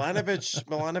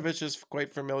 Milanovich is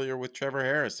quite familiar with Trevor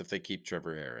Harris if they keep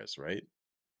Trevor Harris, right?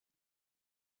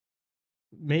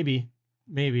 Maybe.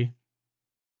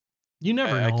 You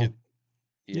never know.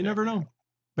 You never know.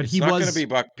 But it's not going to be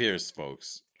Buck Pierce,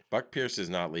 folks. Buck Pierce is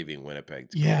not leaving Winnipeg.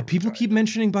 Yeah, people keep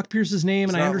mentioning Buck Pierce's name,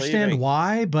 and I understand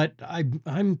why, but I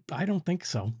don't think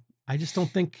so. I just don't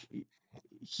think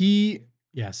he.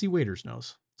 Yeah, see, Waiters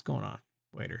knows what's going on.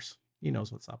 Waiters, he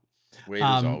knows what's up.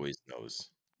 Waiters always knows.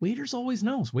 Waiters always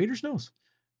knows. Waiters knows.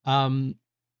 I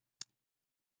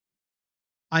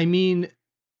mean,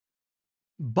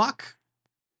 Buck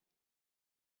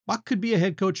could be a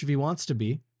head coach if he wants to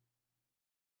be.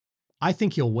 I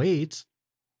think he'll wait.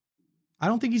 I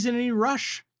don't think he's in any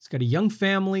rush. He's got a young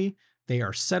family. They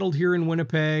are settled here in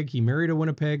Winnipeg. He married a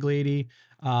Winnipeg lady.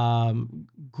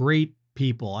 Great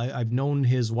people. I've known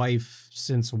his wife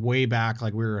since way back,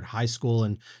 like we were at high school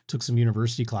and took some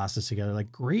university classes together.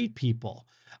 Like great people.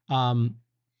 And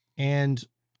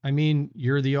I mean,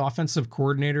 you're the offensive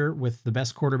coordinator with the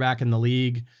best quarterback in the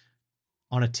league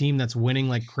on a team that's winning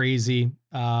like crazy,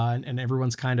 and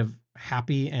everyone's kind of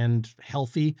happy and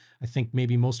healthy. I think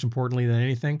maybe most importantly than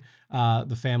anything,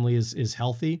 the family is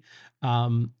healthy,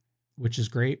 which is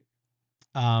great.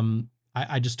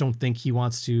 I just don't think he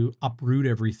wants to uproot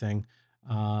everything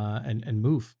and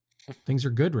move. Things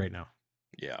are good right now.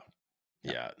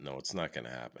 Yeah, no, it's not going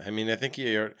to happen. I mean, I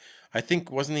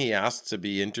think wasn't he asked to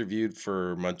be interviewed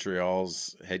for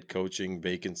Montreal's head coaching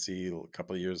vacancy a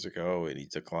couple of years ago, and he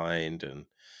declined. And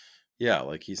yeah,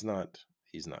 like he's not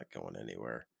going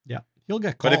anywhere. Yeah, he'll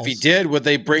get calls. But if he did, would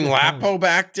they bring Lapo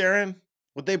back, Darren?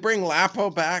 Would they bring Lapo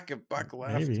back if Buck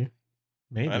left?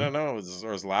 Maybe. I don't know. Or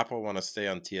does Lapo want to stay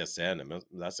on TSN? I mean,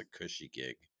 that's a cushy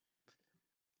gig.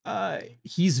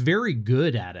 He's very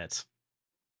good at it.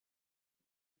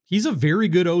 He's a very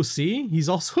good OC. He's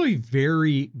also a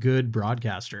very good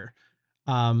broadcaster.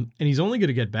 And he's only going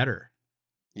to get better.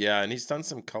 Yeah, and he's done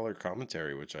some color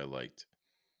commentary, which I liked.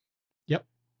 Yep.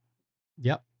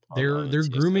 They're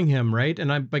grooming him, right?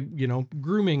 And I'm like,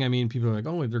 grooming, I mean, people are like,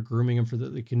 oh, they're grooming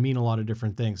him it can mean a lot of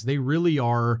different things. They really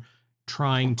are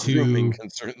trying Grooming to. can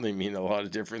certainly mean a lot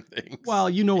of different Well,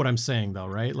 things. you know what I'm saying, though,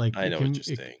 right? Like I know what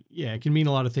you're saying. yeah, it can mean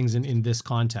a lot of things in this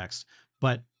context.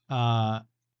 But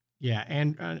yeah,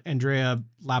 and Andrea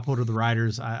Lapo to the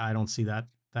Riders, I don't see that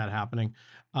happening.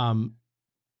 Um,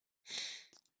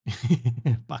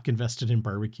 Buck invested in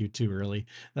barbecue too early.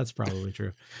 That's probably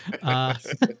true. Uh,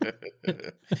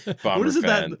 what Bomber is it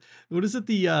that? fan. What is it?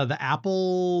 The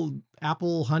apple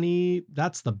honey.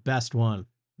 That's the best one.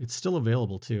 It's still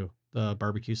available too. The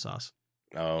barbecue sauce.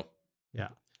 Oh, Yeah.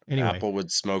 Anyway,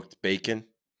 Applewood smoked bacon.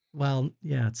 well,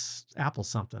 yeah, it's apple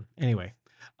something. Anyway,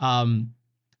 um,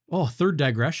 oh, third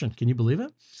digression. Can you believe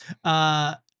it?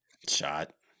 Uh,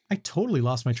 Shot. I totally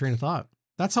lost my train of thought.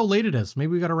 That's how late it is.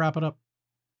 Maybe we got to wrap it up.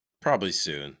 Probably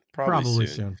soon. Probably Probably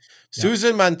soon. soon. Yeah.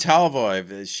 Susan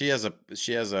Montalvo. She has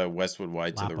a Westwood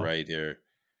wide to the Lapo. right here.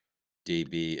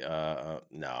 DB.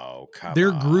 No, come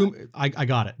They're on. I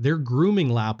got it. They're grooming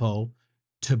Lapo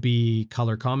to be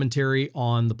color commentary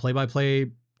on the play-by-play Yeah.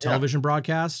 television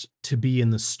broadcast, to be in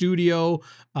the studio.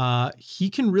 He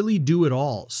can really do it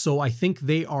all. So I think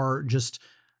they are just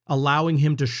allowing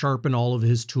him to sharpen all of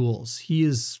his tools.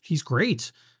 He's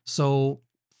great. So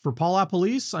for Paul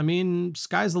Apolice, I mean,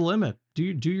 sky's the limit. Do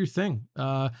your thing.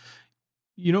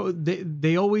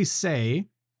 They always say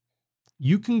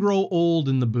you can grow old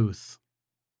in the booth,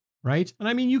 right? And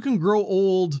I mean, you can grow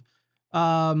old.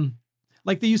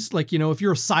 Like they used, like, if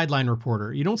you're a sideline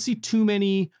reporter, you don't see too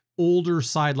many older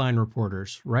sideline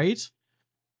reporters, right?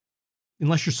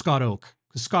 Unless you're Scott Oak,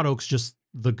 because Scott Oak's just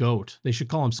the GOAT. They should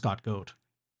call him Scott GOAT.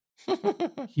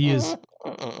 He is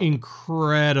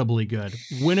incredibly good.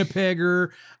 Winnipegger,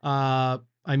 I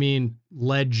mean,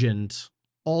 legend,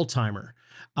 all timer.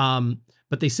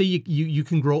 But they say you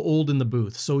can grow old in the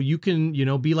booth, so you can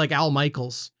be like Al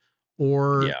Michaels,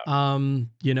 or Yeah.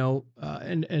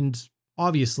 and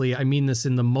obviously I mean this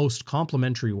in the most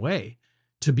complimentary way.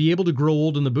 To be able to grow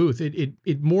old in the booth,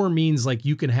 it more means like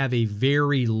you can have a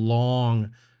very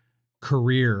long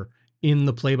career in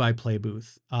the play-by-play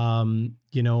booth.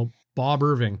 Bob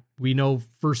Irving, we know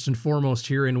first and foremost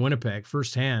here in Winnipeg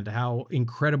firsthand how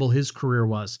incredible his career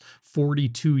was.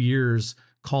 42 years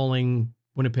calling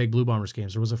Winnipeg Blue Bombers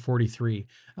games, or was it 43?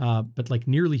 But like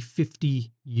nearly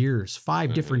 50 years,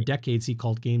 5 different decades he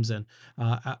called games in.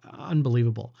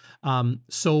 Unbelievable.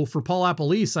 So for Paul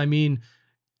Apolice, I mean,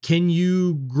 can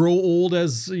you grow old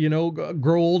as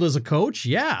a coach?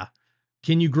 Yeah.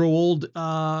 Can you grow old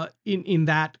in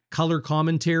that color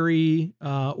commentary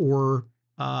or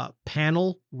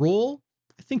panel role?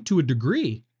 I think to a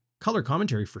degree. Color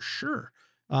commentary for sure.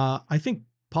 I think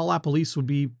Paul Apolice would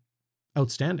be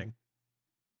outstanding.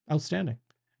 Outstanding.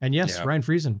 And yes, Yeah. Ryan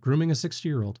Friesen, grooming a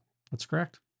 60-year-old. That's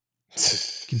correct.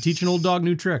 Can teach an old dog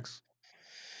new tricks.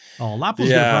 Oh, Lapo's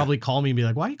going to probably call me and be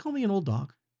like, why do you call me an old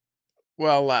dog?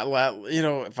 Well,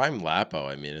 if I'm Lapo,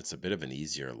 I mean, it's a bit of an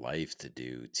easier life to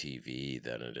do TV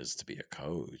than it is to be a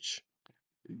coach.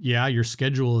 Yeah, your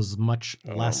schedule is much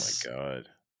less. Oh my God.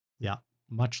 Yeah,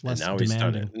 much And less now he's done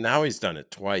it. demanding. Now he's done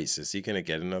it twice. Is he going to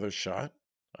get another shot?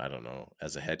 I don't know.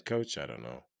 As a head coach, I don't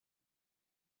know.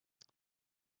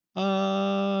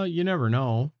 You never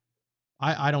know.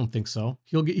 I don't think so.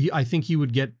 I think he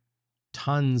would get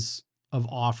tons of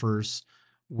offers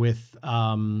with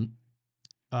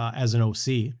as an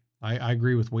OC. I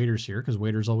agree with Waiters here, because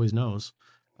Waiters always knows.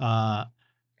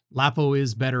 Lapo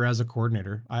is better as a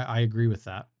coordinator. I agree with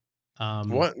that.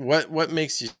 What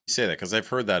makes you say that? Because I've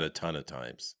heard that a ton of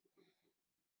times.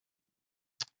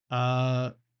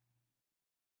 I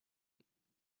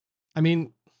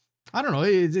mean, I don't know.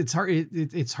 It's hard.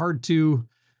 It's hard to,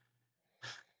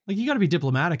 like, you got to be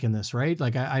diplomatic in this, right?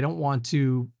 Like, I don't want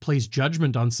to place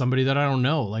judgment on somebody that I don't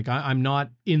know. Like, I'm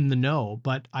not in the know,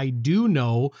 but I do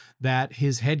know that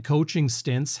his head coaching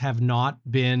stints have not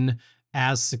been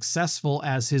as successful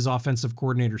as his offensive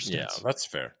coordinator stints. Yeah, that's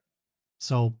fair.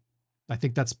 So I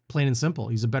think that's plain and simple.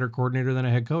 He's a better coordinator than a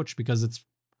head coach, because it's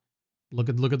look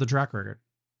at the track record.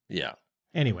 Yeah.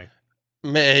 Anyway.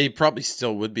 He probably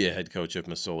still would be a head coach if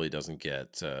Masoli doesn't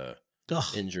get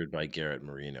injured by Garrett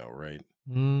Marino, right?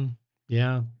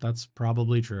 Yeah, that's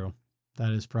probably true.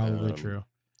 That is probably true.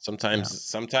 Sometimes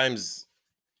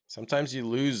you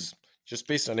lose just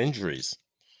based on injuries.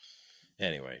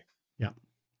 Anyway. Yeah.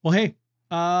 Well, hey,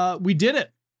 we did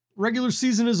it. Regular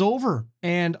season is over,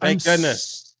 and Thank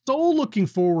goodness. So looking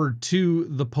forward to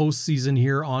the postseason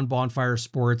here on Bonfire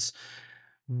Sports.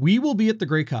 We will be at the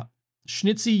Grey Cup.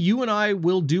 Schnitzy, you and I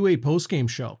will do a post-game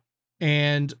show.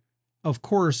 And of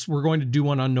course, we're going to do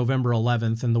one on November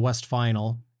 11th in the West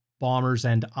Final. Bombers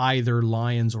and either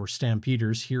Lions or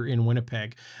Stampeders here in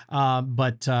Winnipeg.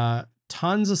 But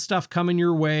tons of stuff coming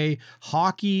your way.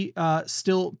 Hockey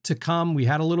still to come. We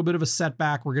had a little bit of a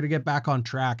setback. We're going to get back on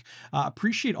track.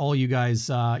 Appreciate all you guys,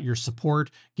 your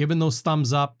support, giving those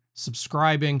thumbs up,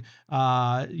 subscribing,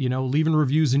 leaving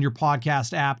reviews in your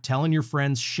podcast app, telling your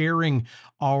friends, sharing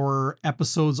our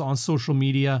episodes on social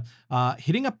media,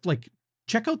 hitting up,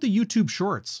 check out the YouTube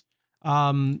shorts.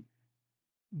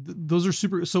 Those are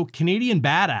super. So Canadian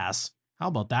Badass. How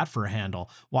about that for a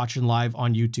handle? Watching live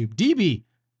on YouTube. DB,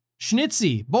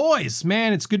 Schnitzy, boys,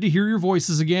 man, it's good to hear your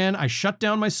voices again. I shut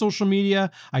down my social media.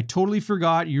 I totally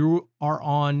forgot you are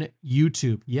on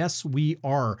YouTube. Yes, we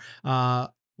are.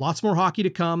 Lots more hockey to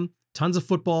come. Tons of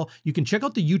football. You can check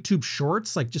out the YouTube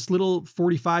shorts, like just little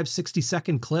 45,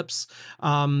 60-second clips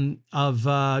of,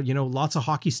 lots of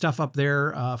hockey stuff up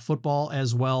there, football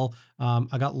as well.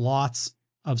 I got lots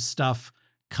of stuff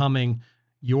coming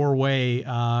your way,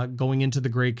 going into the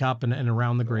Grey Cup and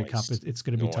around the Grey Cup. It's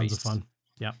going to be tons of fun.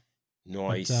 Yeah.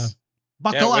 Nice.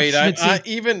 But, buckle up, Schnitzy.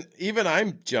 Even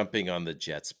I'm jumping on the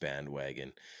Jets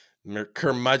bandwagon.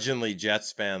 Curmudgeonly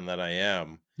Jets fan that I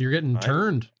am. You're getting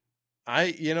turned.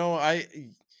 I know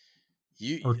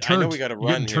we got to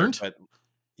run here, but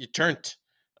you turned.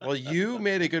 Well, you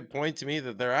made a good point to me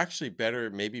that they're actually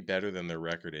maybe better than their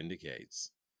record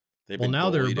indicates. Now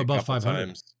they're above 500.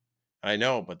 Times. I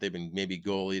know, but they've been maybe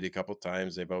goalied a couple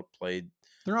times. They've outplayed.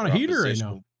 They're on a heater right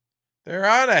now. They're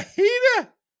on a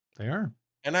heater. They are.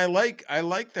 And I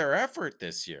like their effort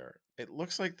this year. It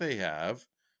looks like they have,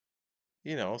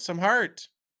 some heart.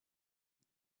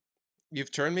 You've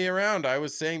turned me around. I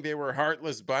was saying they were a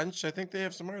heartless bunch. I think they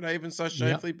have some heart. I even saw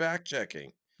Shifley back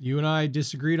checking. You and I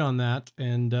disagreed on that,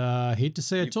 and hate to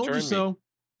say I told you so.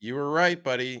 You were right,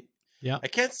 buddy. Yeah. I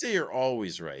can't say you're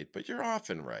always right, but you're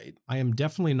often right. I am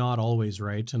definitely not always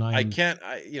right. And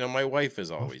my wife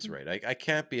is always right. I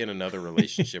can't be in another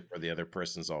relationship where the other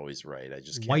person's always right. I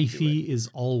just can't. Wifey is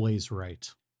always right.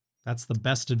 That's the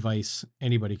best advice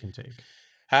anybody can take.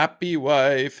 Happy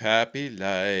wife, happy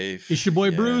life. It's your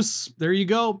boy Bruce. There you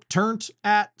go. Turned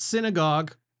at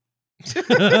synagogue.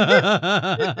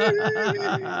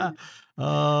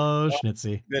 Oh,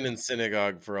 Schnitzy. Been in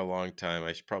synagogue for a long time.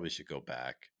 I probably should go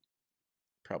back.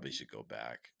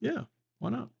 Yeah, why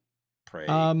not? Pray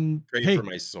for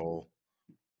my soul.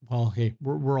 Well, hey,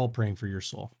 we're all praying for your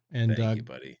soul. And thank you,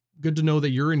 buddy. Good to know that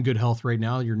you're in good health right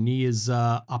now. Your knee is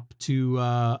up to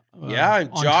I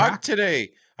jogged track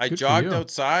today. I jogged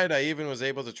outside. I even was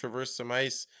able to traverse some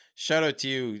ice. Shout out to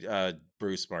you,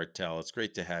 Bruce Martell. It's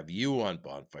great to have you on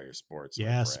Bonfire Sports.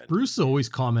 Yes, Bruce is always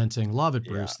commenting. Love it,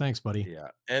 Bruce. Thanks, buddy. Yeah,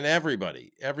 and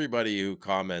everybody who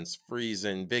comments: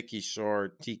 Friesen, Vicky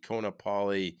Short, T. Kona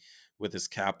Pauly with his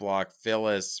cap lock,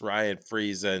 Phyllis, Ryan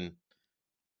Friesen,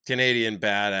 Canadian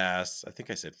Badass. I think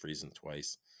I said Friesen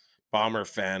twice. Bomber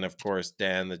fan, of course.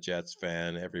 Dan, the Jets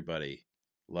fan. Everybody,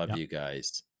 love you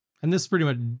guys. And this is pretty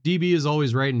much DB is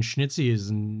always right, and Schnitzy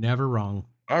is never wrong.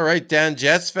 All right, Dan,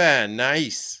 Jets fan.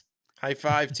 Nice. High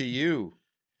five to you.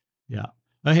 Yeah.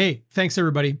 Hey, thanks,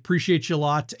 everybody. Appreciate you a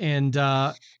lot. And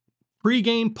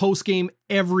pre-game, post-game,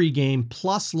 every game,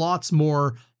 plus lots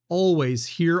more, always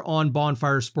here on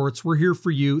Bonfire Sports. We're here for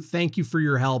you. Thank you for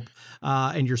your help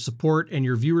and your support and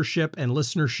your viewership and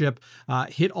listenership.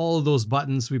 Hit all of those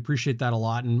buttons. We appreciate that a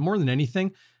lot. And more than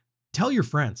anything, tell your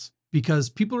friends, because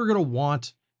people are going to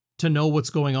want to know what's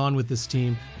going on with this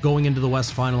team going into the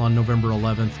West Final on November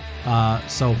 11th.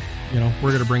 So,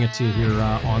 we're going to bring it to you here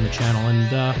on the channel.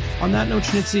 And on that note,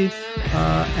 Schnitzy,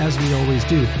 as we always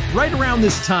do, right around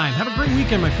this time, have a great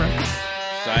weekend, my friend.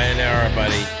 Sayonara,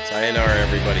 buddy. Sayonara,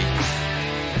 everybody.